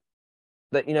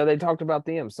they talked about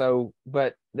them. So,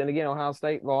 but then again, Ohio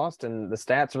State lost, and the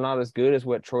stats are not as good as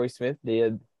what Troy Smith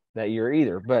did that year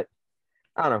either. But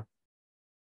I don't know.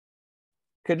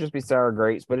 Could just be sour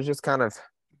grapes, but it's just kind of.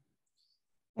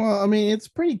 Well, I mean, it's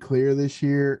pretty clear this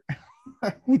year.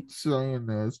 I keep saying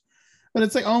this. But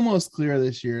it's like almost clear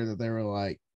this year that they were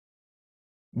like,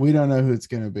 we don't know who it's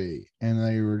going to be. And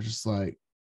they were just like,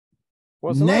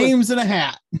 names in a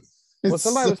hat. Well,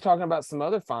 somebody was talking about some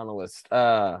other finalists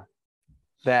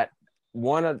that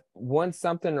won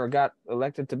something or got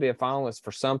elected to be a finalist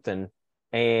for something.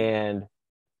 And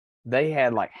they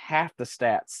had like half the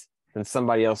stats than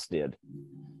somebody else did.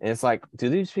 And it's like, do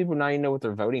these people not even know what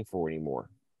they're voting for anymore?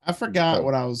 I forgot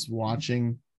what I was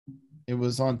watching. It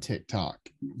was on TikTok,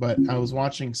 but I was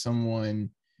watching someone,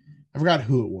 I forgot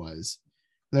who it was.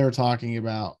 They were talking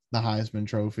about the Heisman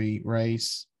Trophy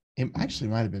race. It actually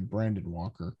might have been Brandon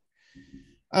Walker.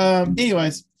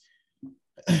 Anyways,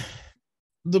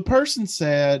 the person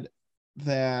said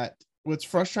that what's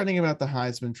frustrating about the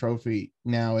Heisman Trophy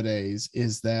nowadays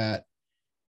is that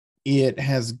it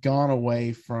has gone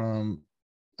away from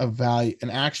an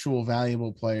actual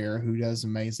valuable player who does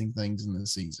amazing things in the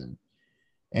season.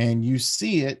 And you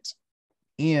see it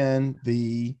in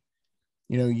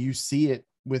you see it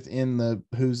within the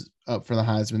who's up for the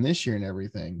Heisman this year and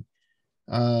everything.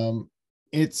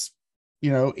 It's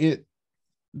the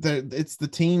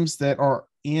teams that are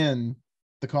in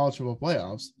the college football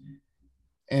playoffs,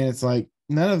 and it's like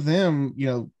none of them,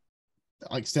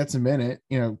 like Stetson Bennett,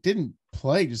 didn't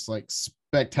play just like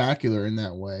spectacular in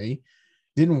that way.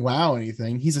 Didn't wow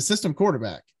anything. He's a system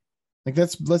quarterback. Like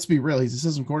let's be real. He's a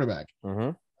system quarterback.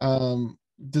 Mm-hmm.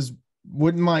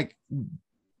 Wouldn't like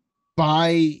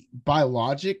by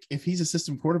logic, if he's a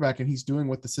system quarterback and he's doing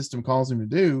what the system calls him to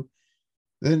do,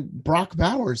 then Brock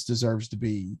Bowers deserves to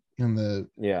be in the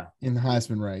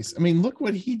Heisman race. I mean, look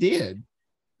what he did.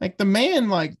 Like the man,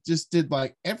 like just did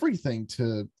like everything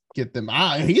to get them.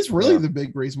 He's really the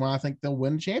big reason why I think they'll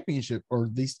win a championship, or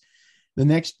at least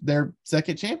their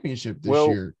second championship this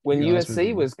year. When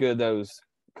USC was good those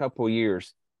couple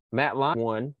years, Matt Leinart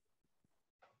won.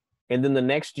 And then the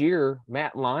next year,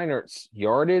 Matt Leinart's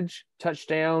yardage,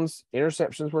 touchdowns,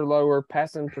 interceptions were lower,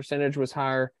 passing percentage was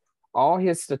higher. All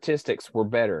his statistics were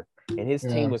better, and his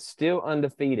team was still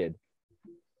undefeated.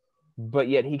 But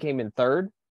yet he came in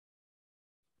third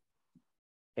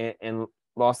and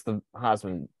lost the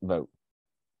Heisman vote.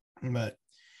 But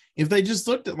if they just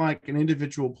looked at like an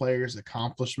individual player's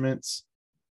accomplishments,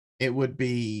 it would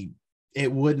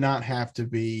not have to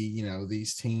be,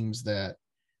 these teams that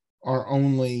are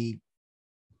only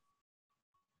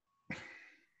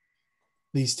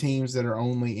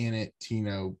in it,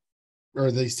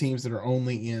 or these teams that are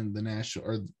only in the national,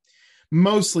 or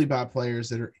mostly by players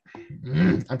that are.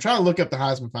 I'm trying to look up the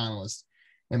Heisman finalists,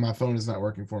 and my phone is not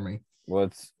working for me. Well,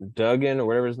 it's Duggan or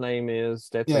whatever his name is.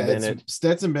 Stetson Bennett. It's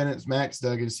Stetson Bennett, Max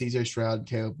Duggan, CJ Stroud,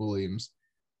 Caleb Williams.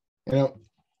 It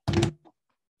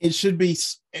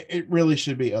really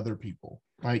should be other people.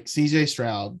 Like CJ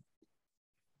Stroud,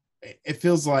 it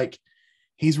feels like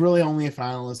he's really only a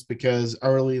finalist because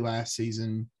late last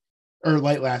season,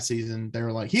 they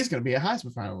were like, he's going to be a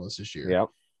Heisman finalist this year. Yep.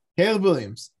 Caleb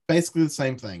Williams, basically the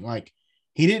same thing. Like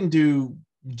he didn't do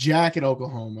jack at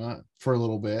Oklahoma for a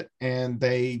little bit, and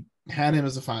they had him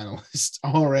as a finalist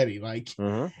already,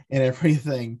 and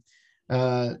everything.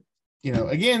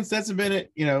 Again, Stetson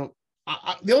Bennett, the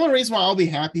only reason why I'll be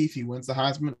happy if he wins the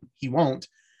Heisman, he won't.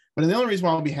 But the only reason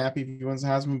why I'll be happy if he wins the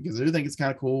Heisman, because I do think it's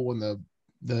kind of cool when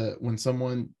when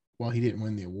someone, well, he didn't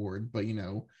win the award, but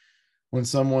when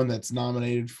someone that's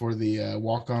nominated for the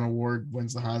walk-on award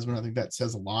wins the Heisman, I think that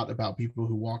says a lot about people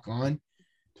who walk on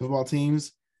to football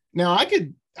teams. Now, I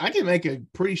could make a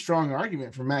pretty strong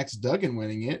argument for Max Duggan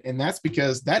winning it, and that's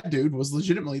because that dude was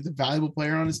legitimately the valuable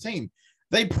player on his team.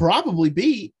 They probably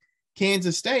beat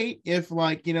Kansas State if,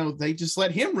 they just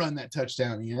let him run that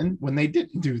touchdown in when they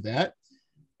didn't do that,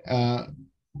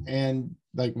 and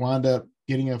wound up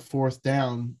getting a fourth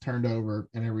down turned over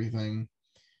and everything.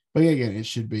 But again, it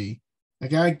should be I'm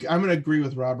going to agree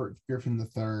with Robert Griffin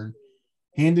III.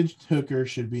 Hendon Hooker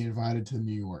should be invited to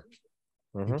New York.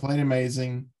 He played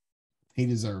amazing. He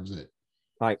deserves it.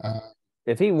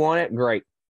 If he won it, great.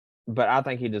 But I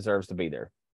think he deserves to be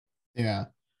there. Yeah.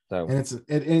 So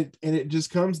and it just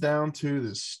comes down to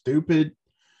the stupid.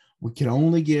 We can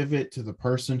only give it to the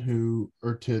person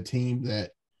or to a team that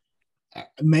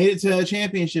made it to a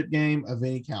championship game of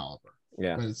any caliber.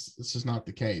 Yeah. But it's just not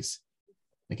the case.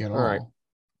 At all. Right.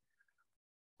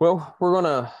 Well, we're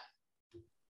gonna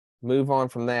move on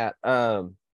from that.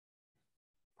 Probably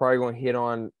going to hit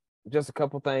on just a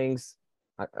couple things.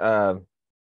 For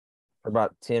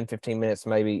about 10, 15 minutes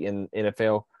maybe in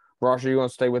NFL. Ross, are you going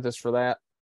to stay with us for that?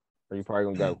 Or are you probably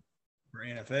going to go? For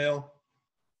NFL? All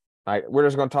right, we're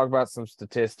just going to talk about some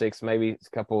statistics, maybe a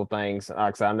couple of things.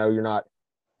 Because I know you're not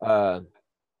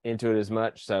into it as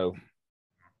much, so.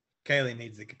 Kaylee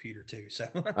needs the computer too, so.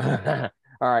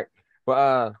 All right.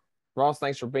 Well, Ross,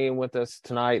 thanks for being with us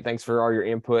tonight. Thanks for all your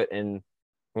input, and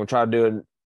we'll try to do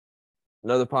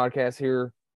another podcast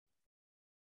here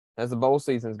as the bowl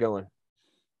season's going.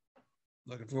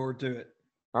 Looking forward to it.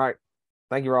 All right.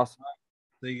 Thank you, Ross.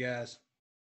 See you guys.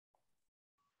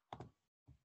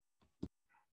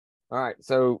 All right.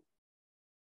 So,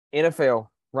 NFL.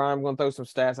 Ryan, I'm going to throw some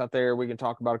stats out there. We can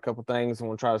talk about a couple things, and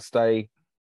we'll try to stay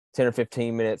 10 or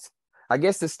 15 minutes. I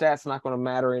guess this stat's not going to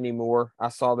matter anymore. I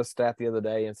saw this stat the other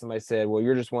day, and somebody said, well,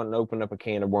 you're just wanting to open up a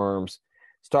can of worms.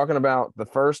 It's talking about the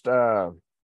first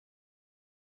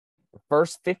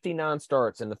 59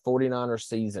 starts in the 49ers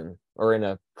season, or in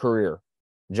a career.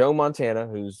 Joe Montana,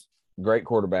 who's a great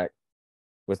quarterback,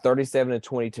 was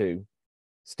 37-22.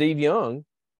 Steve Young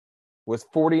was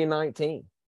 40-19.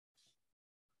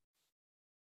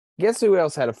 Guess who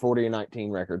else had a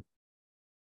 40-19 record?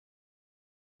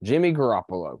 Jimmy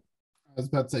Garoppolo. I was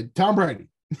about to say Tom Brady.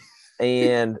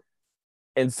 and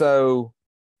so,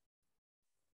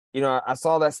 I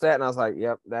saw that stat and I was like,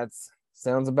 yep, that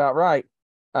sounds about right.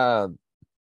 I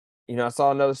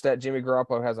saw another stat. Jimmy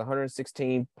Garoppolo has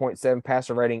 116.7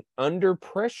 passer rating under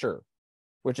pressure,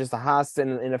 which is the highest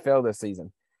in the NFL this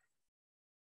season.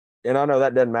 And I know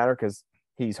that doesn't matter because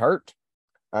he's hurt.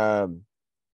 But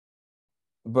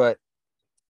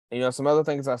some other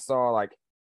things I saw, like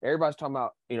everybody's talking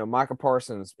about, Micah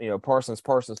Parsons, Parsons,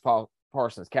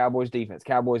 Cowboys defense.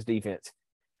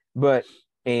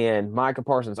 And Micah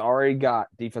Parsons already got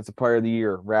Defensive Player of the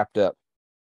Year wrapped up.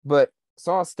 But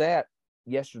saw a stat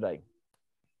yesterday.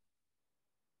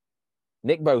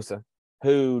 Nick Bosa,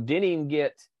 who didn't even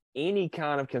get any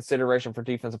kind of consideration for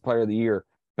Defensive Player of the Year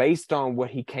based on what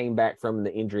he came back from and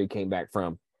the injury he came back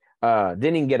from,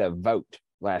 didn't even get a vote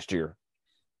last year.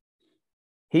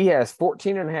 He has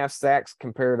 14 and a half sacks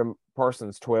compared to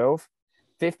Parsons' 12,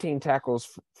 15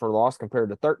 tackles for loss compared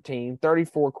to 13,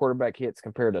 34 quarterback hits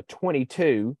compared to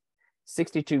 22,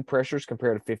 62 pressures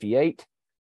compared to 58.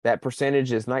 That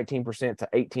percentage is 19% to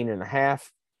 18 and a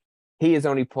half. He has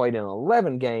only played in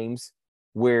 11 games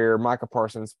where Micah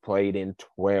Parsons played in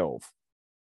 12.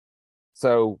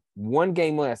 So one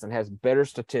game less and has better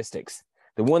statistics.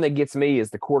 The one that gets me is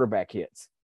the quarterback hits.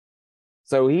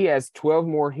 So he has 12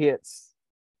 more hits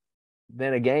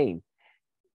than a game.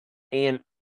 And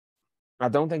I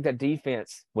don't think that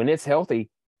defense, when it's healthy,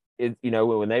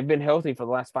 when they've been healthy for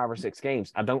the last 5 or 6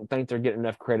 games, I don't think they're getting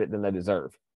enough credit than they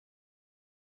deserve.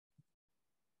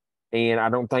 And I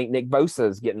don't think Nick Bosa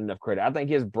is getting enough credit. I think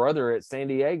his brother at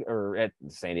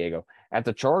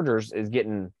the Chargers is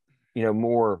getting,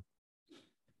 more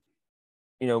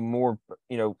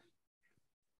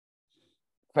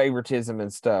favoritism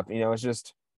and stuff. It's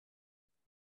just,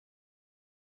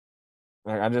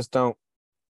 I just don't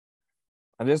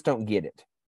get it.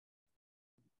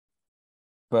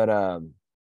 But other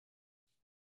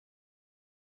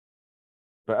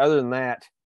than that,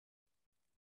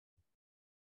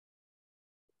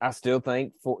 I still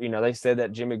think they said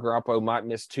that Jimmy Garoppolo might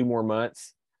miss 2 more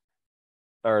months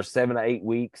or 7 to 8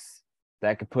 weeks.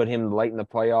 That could put him late in the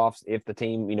playoffs if the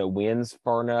team, wins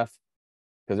far enough,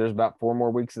 because there's about 4 more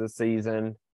weeks of the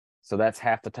season. So that's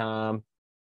half the time.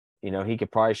 He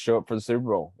could probably show up for the Super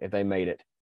Bowl if they made it.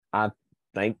 I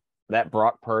think that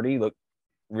Brock Purdy looked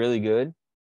really good.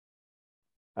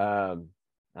 I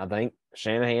think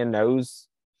Shanahan knows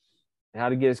how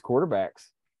to get his quarterbacks,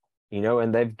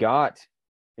 and they've got,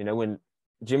 when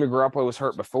Jimmy Garoppolo was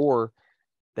hurt before,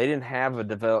 they didn't have a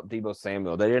developed Deebo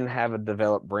Samuel. They didn't have a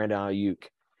developed Brandon Ayuk,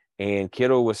 and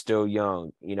Kittle was still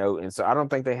young, and so I don't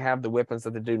think they have the weapons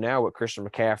that they do now with Christian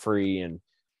McCaffrey and,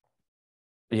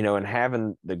 and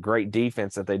having the great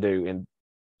defense that they do. And,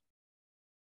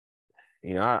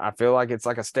 I feel like it's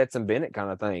like a Stetson Bennett kind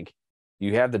of thing.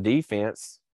 You have the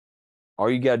defense.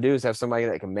 All you got to do is have somebody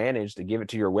that can manage to give it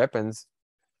to your weapons.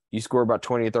 You score about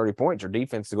 20 or 30 points, your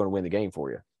defense is going to win the game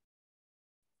for you.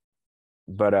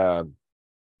 But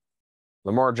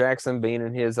Lamar Jackson being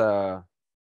in his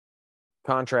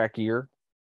contract year,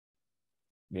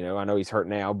 I know he's hurt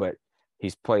now, but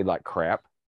he's played like crap.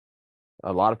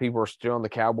 A lot of people are still on the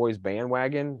Cowboys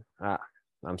bandwagon.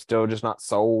 I'm still just not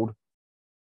sold.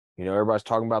 Everybody's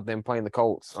talking about them playing the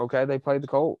Colts. Okay, they played the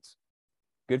Colts.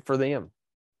 Good for them.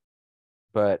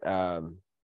 But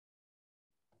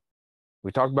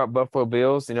we talked about Buffalo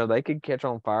Bills. They could catch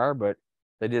on fire, but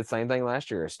they did the same thing last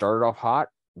year. It started off hot.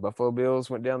 Buffalo Bills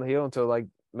went down the hill until they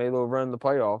made a little run in the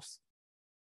playoffs.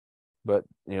 But,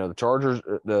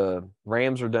 the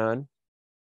Rams are done.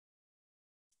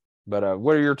 But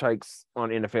what are your takes on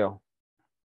NFL?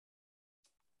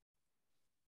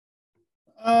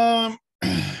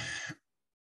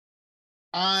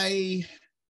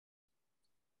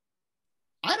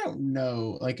 I don't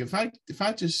know. Like if I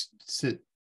just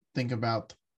think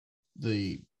about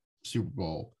the Super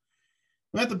Bowl,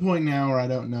 I'm at the point now where I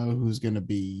don't know who's going to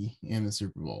be in the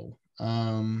Super Bowl.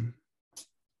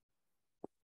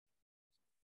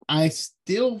 I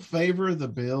still favor the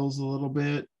Bills a little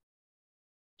bit,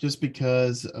 just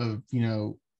because of,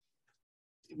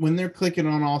 when they're clicking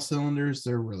on all cylinders,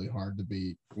 they're really hard to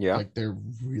beat. Yeah. Like they're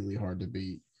really hard to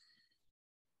beat.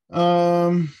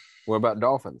 What about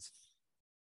Dolphins?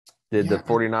 Did the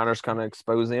 49ers kind of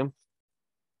expose them?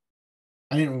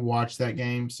 I didn't watch that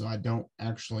game, so I don't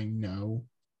actually know.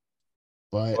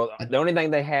 But the only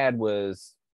thing they had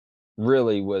was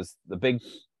the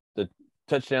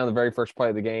touchdown, the very first play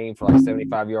of the game for like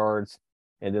 75 yards.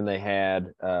 And then they had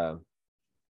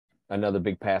another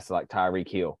big pass to like Tyreek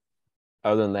Hill.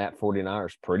 Other than that,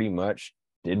 49ers pretty much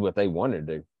did what they wanted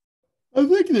to do. I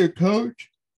think their coach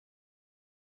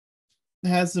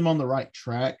has them on the right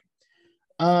track.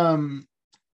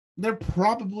 They're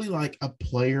probably like a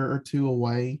player or two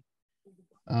away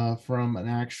from an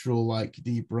actual like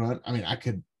deep run. I mean, I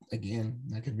could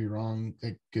be wrong.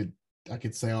 I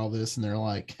could say all this and they're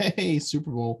like, hey,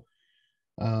 Super Bowl.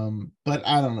 But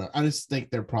I don't know. I just think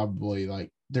they're probably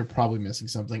like they're probably missing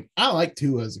something. I like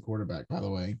Tua as a quarterback, by the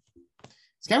way.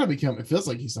 It's kind of become, it feels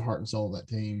like he's the heart and soul of that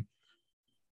team.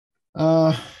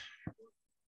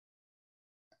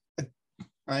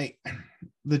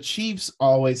 The Chiefs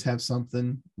always have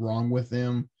something wrong with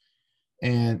them,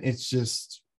 and it's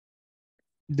just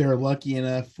they're lucky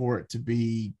enough for it to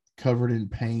be covered in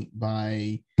paint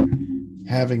by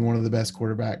having one of the best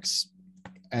quarterbacks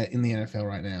in the NFL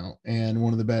right now, and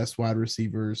one of the best wide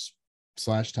receivers /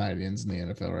 tight ends in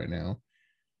the NFL right now.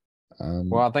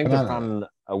 Well, I think they're finding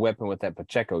a weapon with that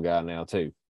Pacheco guy now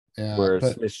too. Yeah, where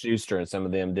Smith-Schuster and some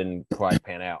of them didn't quite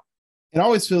pan out. It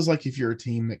always feels like if you're a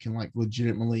team that can like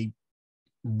legitimately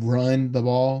run the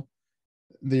ball,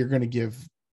 they're going to give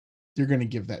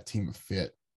that team a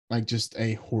fit, like just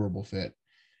a horrible fit.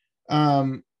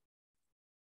 But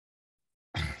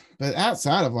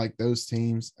outside of like those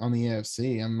teams on the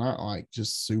AFC, I'm not like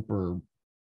just super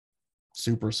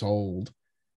sold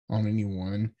on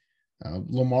anyone.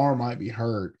 Lamar might be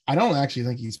hurt. I don't actually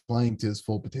think he's playing to his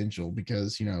full potential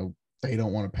because, they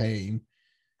don't want to pay him.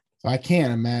 So I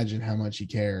can't imagine how much he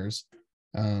cares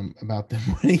about them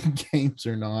winning games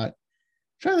or not. I'm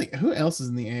trying to think who else is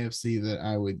in the AFC that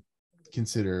I would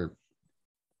consider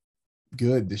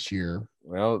good this year.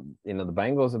 Well, the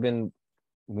Bengals have been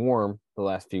warm the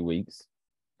last few weeks.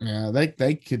 Yeah,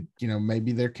 they could,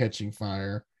 maybe they're catching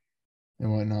fire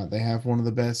and whatnot. They have one of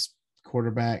the best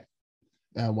quarterback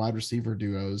wide receiver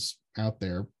duos out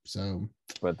there. So,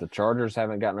 but the Chargers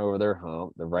haven't gotten over their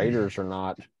hump. The Raiders are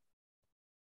not.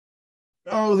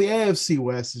 Oh, the AFC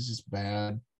West is just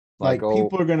bad.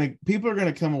 People are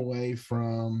gonna come away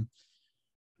from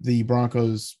the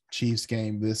Broncos Chiefs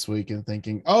game this week and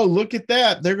thinking, oh, look at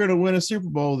that, they're gonna win a Super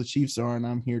Bowl. The Chiefs are, and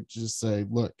I'm here to just say,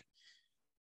 look,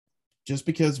 just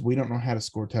because we don't know how to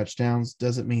score touchdowns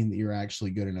doesn't mean that you're actually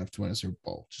good enough to win a Super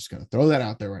Bowl. Just gonna throw that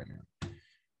out there right now.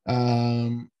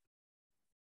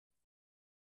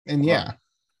 And yeah,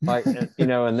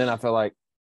 and then I feel like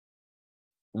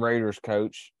Raiders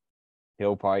coach,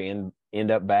 he'll probably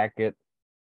end up back at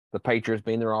the Patriots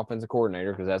being their offensive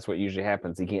coordinator because that's what usually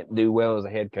happens. He can't do well as a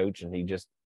head coach, and he just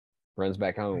runs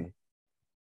back home.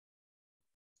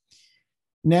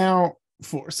 Now,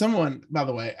 for someone, by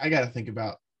the way, I got to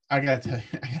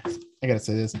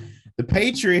say this. The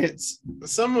Patriots,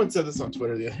 someone said this on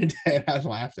Twitter the other day, and I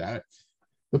laughed at it.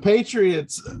 The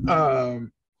Patriots,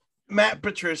 Matt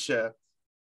Patricia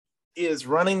is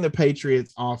running the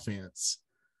Patriots offense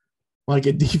like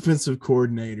a defensive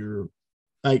coordinator,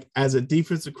 like as a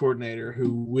defensive coordinator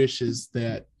who wishes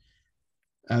that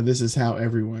this is how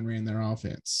everyone ran their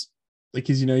offense.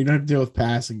 Because, you don't have to deal with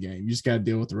passing game. You just got to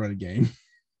deal with the running game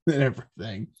and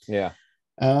everything. Yeah.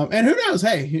 And who knows?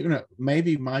 Hey,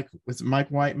 maybe Mike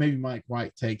White. Maybe Mike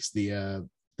White takes the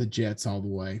Jets all the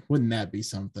way. Wouldn't that be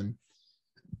something?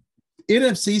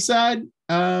 NFC side,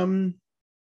 I'm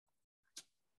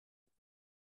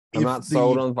not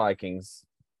sold on Vikings.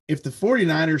 If the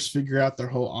 49ers figure out their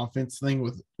whole offense thing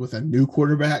with a new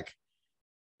quarterback,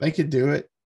 they could do it,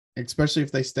 especially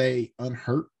if they stay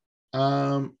unhurt.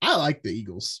 I like the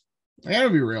Eagles. I gotta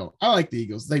be real. I like the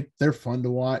Eagles. They're fun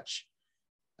to watch.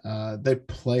 They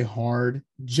play hard.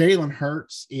 Jalen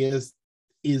Hurts is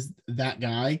that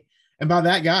guy. And by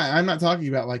that guy, I'm not talking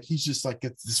about like he's just like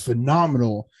it's this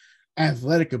phenomenal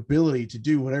athletic ability to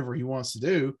do whatever he wants to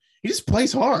do. He just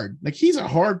plays hard. Like he's a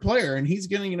hard player, and he's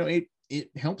gonna, it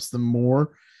helps them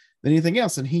more than anything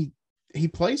else. And he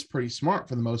plays pretty smart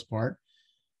for the most part.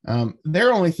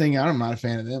 Their only thing I'm not a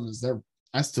fan of them is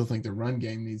I still think the run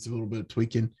game needs a little bit of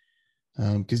tweaking.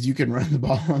 Because you can run the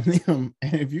ball on them,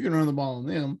 and if you can run the ball on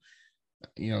them,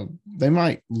 they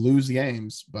might lose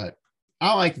games. But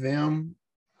I like them.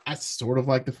 I sort of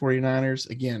like the 49ers.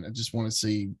 Again, I just want to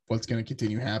see what's going to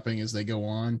continue happening as they go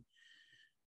on.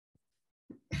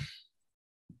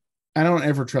 I don't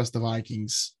ever trust the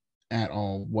Vikings at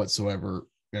all whatsoever.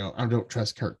 I don't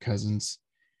trust Kirk Cousins.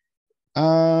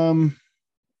 Past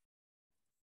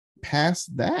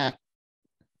that,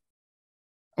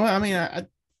 well, I mean, I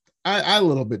a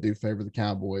little bit do favor the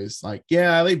Cowboys. Like,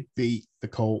 yeah, they beat the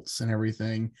Colts and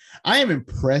everything. I am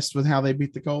impressed with how they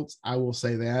beat the Colts. I will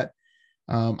say that.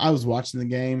 I was watching the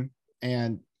game,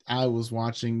 and I was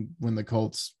watching when the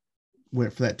Colts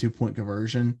went for that 2-point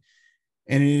conversion,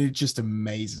 and it just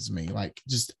amazes me.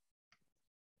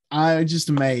 I'm just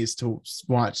amazed to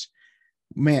watch,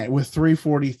 man, with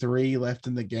 3:43 left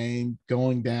in the game,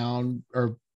 going down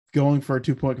or going for a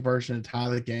 2-point conversion to tie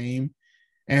the game,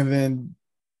 and then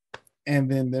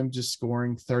them just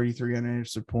scoring 33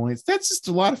 unanswered points. That's just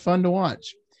a lot of fun to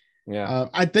watch. Yeah.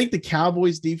 I think the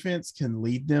Cowboys defense can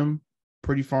lead them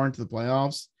pretty far into the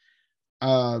playoffs.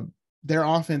 their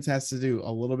offense has to do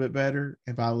a little bit better.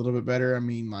 And by a little bit better, I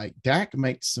mean like Dak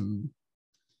makes some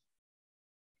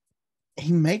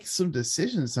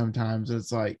decisions sometimes.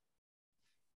 It's like,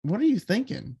 what are you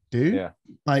thinking, dude? Yeah.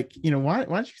 Like, why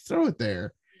don't you throw it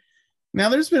there? Now,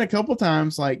 there's been a couple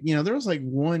times, like, there was like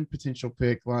one potential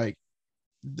pick, like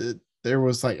there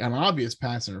was like an obvious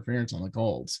pass interference on the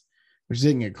Colts, which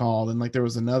didn't get called. And like there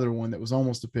was another one that was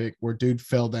almost a pick where dude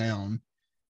fell down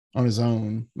on his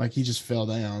own. Like he just fell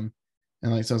down.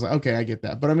 And like, so I was like, okay, I get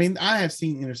that. But I mean, I have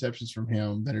seen interceptions from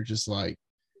him that are just like,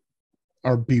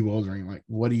 are bewildering. Like,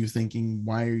 what are you thinking?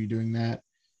 Why are you doing that?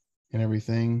 And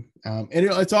everything. And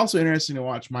it's also interesting to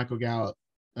watch Michael Gallup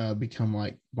become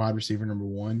like wide receiver number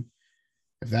 1.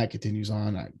 If that continues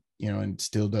on, and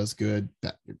still does good,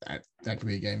 that could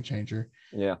be a game changer.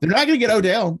 Yeah. They're not going to get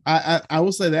Odell. I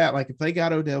will say that. Like, if they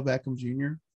got Odell Beckham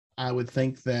Jr., I would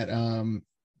think that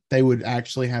they would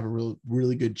actually have a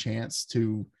really good chance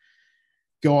to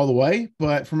go all the way.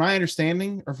 But from my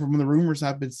understanding, or from the rumors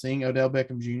I've been seeing, Odell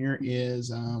Beckham Jr.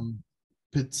 is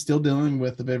still dealing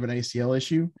with a bit of an ACL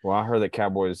issue. Well, I heard that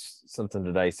Cowboys something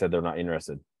today said they're not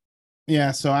interested.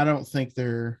 Yeah, so I don't think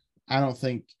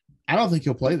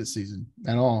he'll play this season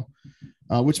at all,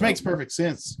 which makes perfect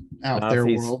sense out there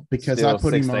world, because I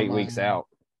put him 6 to 8 on weeks out.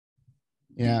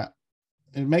 Yeah,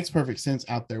 it makes perfect sense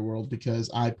out there world, because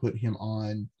I put him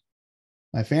on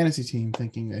my fantasy team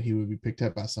thinking that he would be picked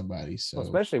up by somebody. So Well,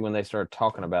 especially when they started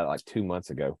talking about it like 2 months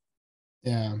ago.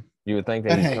 Yeah, you would think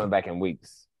that he's coming back in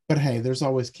weeks. But hey, there's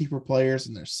always keeper players,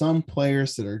 and there's some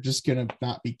players that are just gonna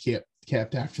not be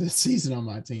kept after the season on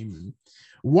my team. And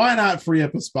why not free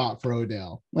up a spot for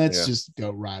Odell? Let's just go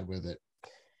ride with it.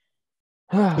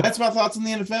 That's my thoughts on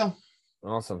the NFL.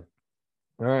 Awesome.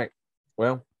 All right.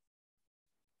 Well,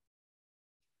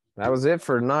 that was it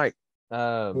for tonight.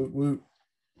 Woot.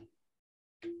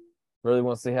 Really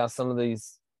want to see how some of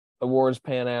these awards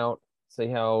pan out, see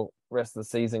how the rest of the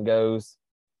season goes.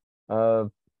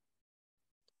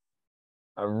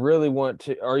 I really want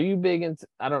to. Are you big into?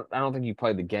 I don't think you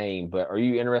played the game, but are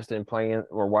you interested in playing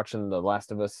or watching the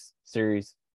Last of Us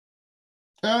series?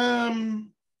 I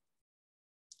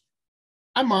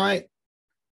might.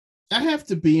 I have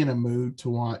to be in a mood to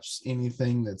watch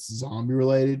anything that's zombie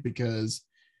related, because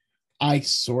I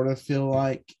sort of feel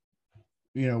like,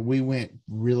 we went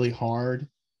really hard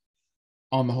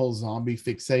on the whole zombie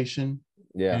fixation.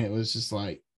 Yeah. And it was just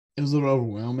like, it was a little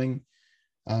overwhelming.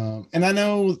 And I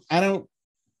know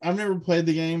I've never played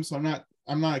the game, so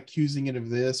I'm not accusing it of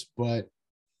this, but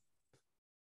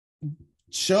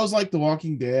shows like The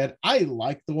Walking Dead, I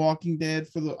like The Walking Dead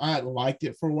I liked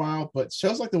it for a while, but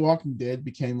shows like The Walking Dead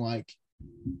became like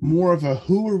more of a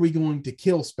who are we going to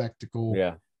kill spectacle.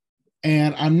 Yeah.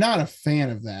 And I'm not a fan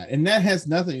of that. And that has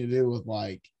nothing to do with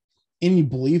like any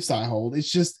beliefs I hold.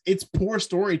 It's poor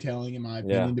storytelling, in my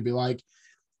opinion, to be like,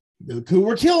 look who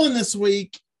we're killing this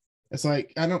week. It's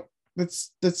like,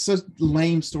 that's such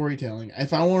lame storytelling.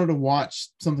 If I wanted to watch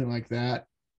something like that,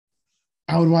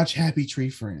 I would watch Happy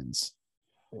Tree Friends.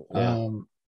 Yeah.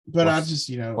 But I just,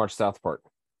 watch South Park.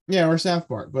 Yeah, or South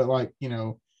Park. But like,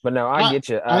 But no, I get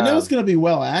you. I know it's going to be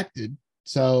well acted.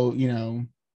 So,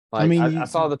 like, I mean, I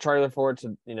saw the trailer for it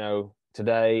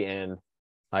today, and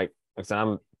like I said,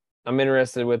 I'm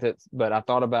interested with it, but I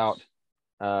thought about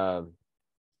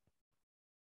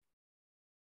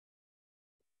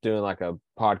doing like a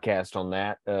podcast on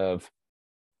that, of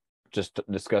just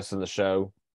discussing the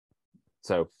show.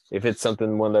 So if it's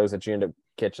one of those that you end up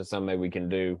catching some, maybe we can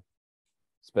do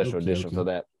special edition for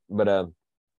that. But all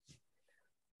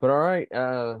right.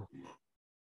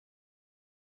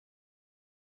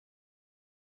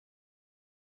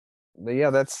 But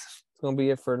yeah, that's gonna be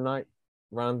it for tonight.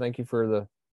 Ryan, thank you for the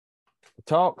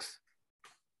talks.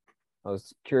 I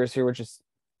was curious here what you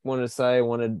wanted to say. I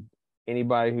wanted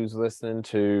anybody who's listening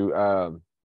to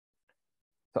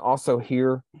also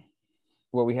hear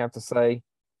what we have to say.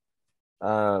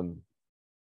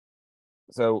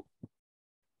 So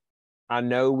I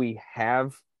know we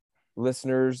have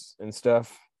listeners and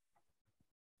stuff,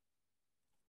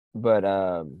 but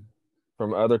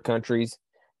from other countries.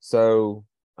 So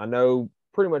I know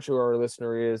pretty much who our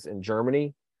listener is in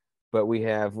Germany, but we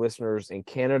have listeners in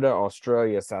Canada,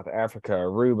 Australia, South Africa,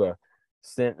 Aruba,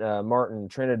 St. Martin,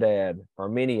 Trinidad,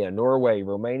 Armenia, Norway,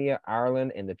 Romania,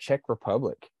 Ireland, and the Czech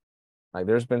Republic. Like,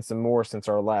 there's been some more since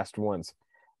our last ones.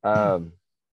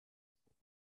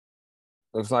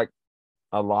 Looks like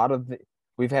a lot of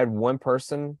we've had one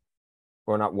person,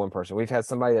 or not one person. We've had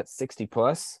somebody that's 60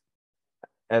 plus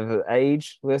of the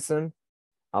age listen.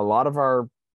 A lot of our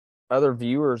other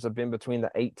viewers have been between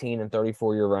the 18 and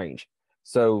 34 year range.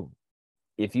 So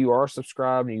if you are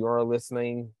subscribed and you are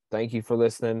listening, thank you for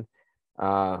listening.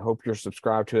 Hope you're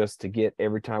subscribed to us to get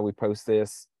every time we post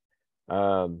this.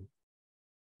 There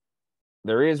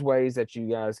is ways that you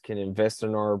guys can invest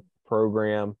in our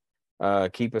program,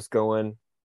 keep us going.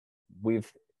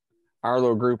 Our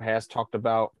little group has talked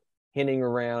about hinting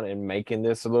around and making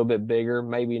this a little bit bigger.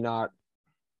 Maybe not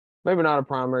a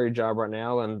primary job right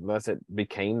now unless it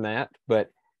became that. But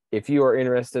if you are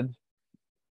interested,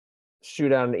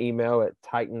 shoot out an email at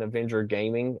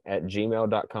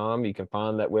titanavengergaming@gmail.com. You can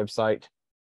find that website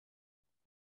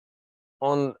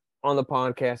on the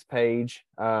podcast page.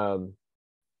 You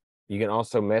can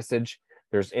also message.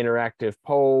 There's interactive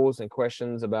polls and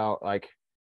questions about like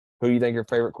who do you think your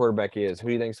favorite quarterback is? Who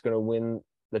do you think is going to win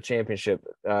the championship?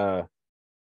 So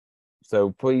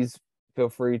please feel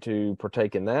free to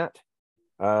partake in that.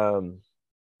 And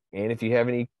if you have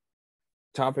any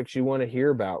topics you want to hear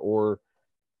about, or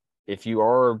if you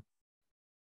are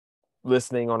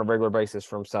listening on a regular basis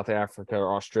from South Africa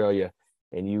or Australia,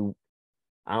 and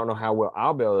I don't know how well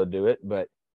I'll be able to do it, but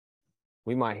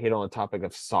we might hit on a topic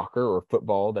of soccer or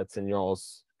football that's in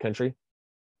y'all's country.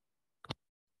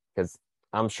 Because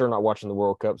I'm sure not watching the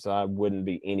World Cup, so I wouldn't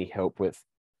be any help with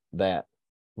that.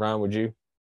 Ryan, would you?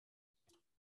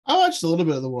 I watched a little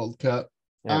bit of the World Cup.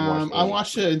 I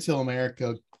watched it until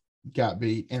America got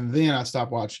beat, and then I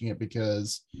stopped watching it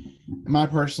because, in my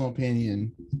personal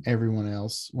opinion, everyone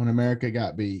else, when America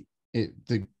got beat, it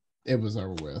was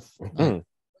over with.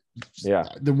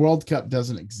 The World Cup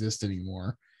doesn't exist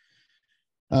anymore.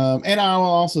 And I will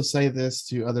also say this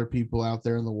to other people out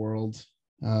there in the world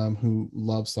who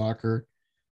love soccer.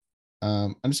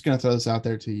 I'm just going to throw this out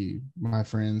there to you, my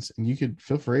friends, and you could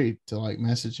feel free to like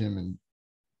message him and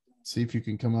see if you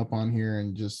can come up on here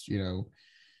and just,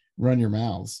 run your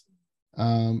mouths.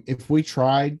 If we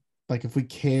tried, like if we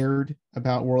cared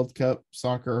about World Cup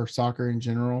soccer or soccer in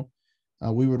general,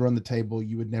 we would run the table.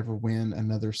 You would never win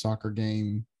another soccer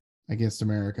game against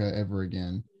America ever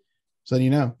again. So,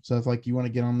 so if like you want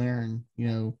to get on there and,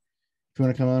 if you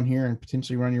want to come on here and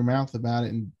potentially run your mouth about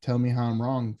it and tell me how I'm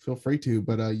wrong, feel free to,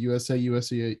 but USA. In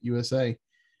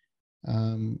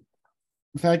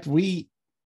fact, we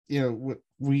let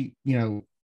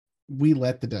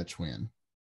the Dutch win.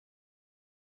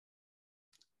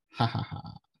 Ha ha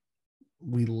ha.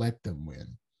 We let them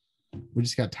win. We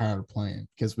just got tired of playing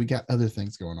because we got other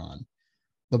things going on.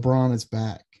 LeBron is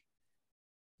back.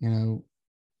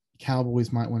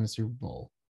 Cowboys might win a Super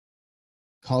Bowl.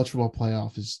 College football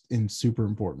playoff is super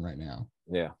important right now.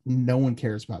 Yeah. No one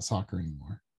cares about soccer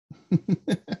anymore.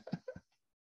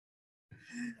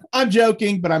 I'm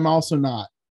joking, but I'm also not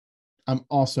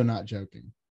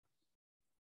joking.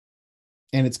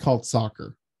 And it's called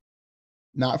soccer,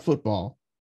 not football,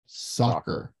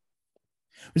 soccer.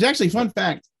 Which actually, fun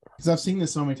fact, because I've seen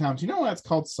this so many times. You know why it's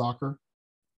called soccer?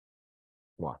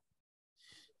 Why?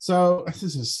 So this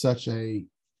is such a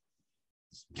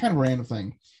kind of random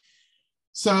thing.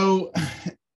 So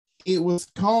it was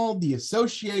called the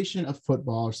Association of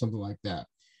Football or something like that.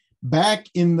 Back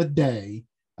in the day,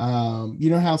 you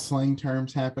know how slang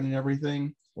terms happen and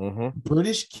everything? Mm-hmm.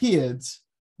 British kids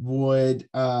would,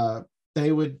 for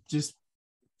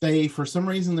some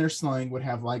reason, their slang would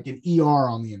have like an ER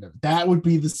on the end of it. That would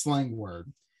be the slang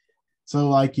word. So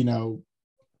like, take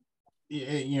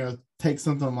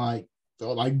something like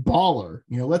baller,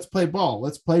 let's play ball,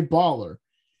 let's play baller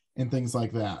and things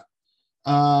like that.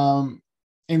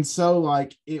 And so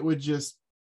like, it would just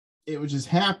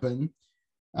happen.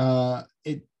 That's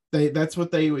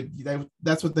what they would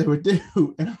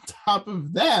do. And on top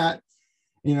of that,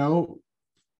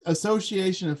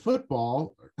 Association of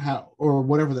Football, or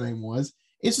whatever the name was,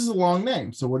 it's just a long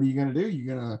name. So what are you going to do?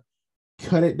 You're going to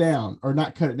cut it down, or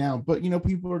not cut it down, but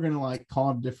people are going to like call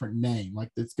it a different name.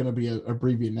 Like it's going to be an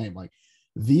abbreviated name, like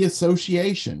the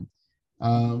Association.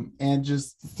 And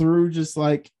just through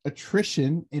like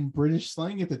attrition in British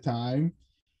slang at the time,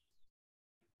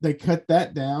 they cut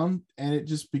that down, and it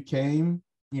just became,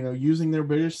 using their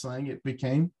British slang, it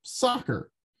became soccer.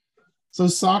 So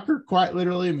soccer quite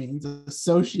literally means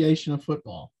Association of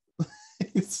Football.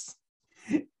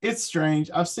 It's strange.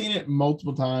 I've seen it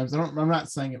multiple times. I'm not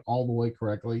saying it all the way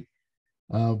correctly,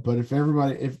 but if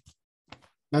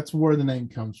that's where the name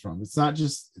comes from. It's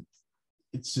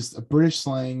just a British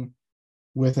slang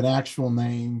with an actual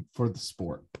name for the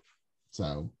sport.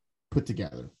 So put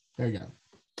together. There you go.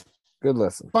 Good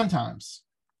lesson. Fun times.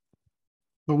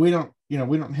 But we don't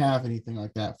have anything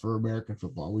like that for American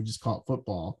football. We just call it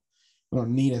football. We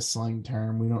don't need a slang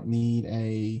term. We don't need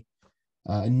a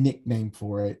nickname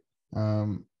for it.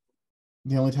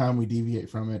 The only time we deviate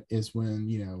from it is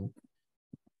when,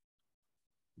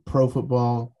 pro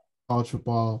football, college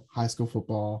football, high school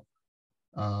football,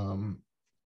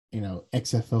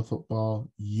 XFL football,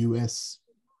 USL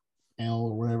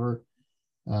or whatever,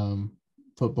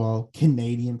 football,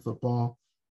 Canadian football.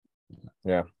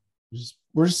 Yeah.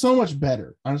 We're just so much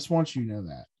better. I just want you to know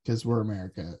that because we're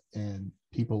America and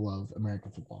people love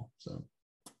American football. So,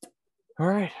 all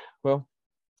right. Well,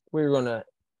 we're going to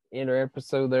end our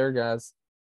episode there, guys.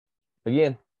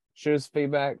 Again, shoot us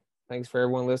feedback. Thanks for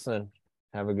everyone listening.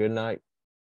 Have a good night.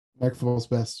 American football's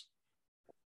best.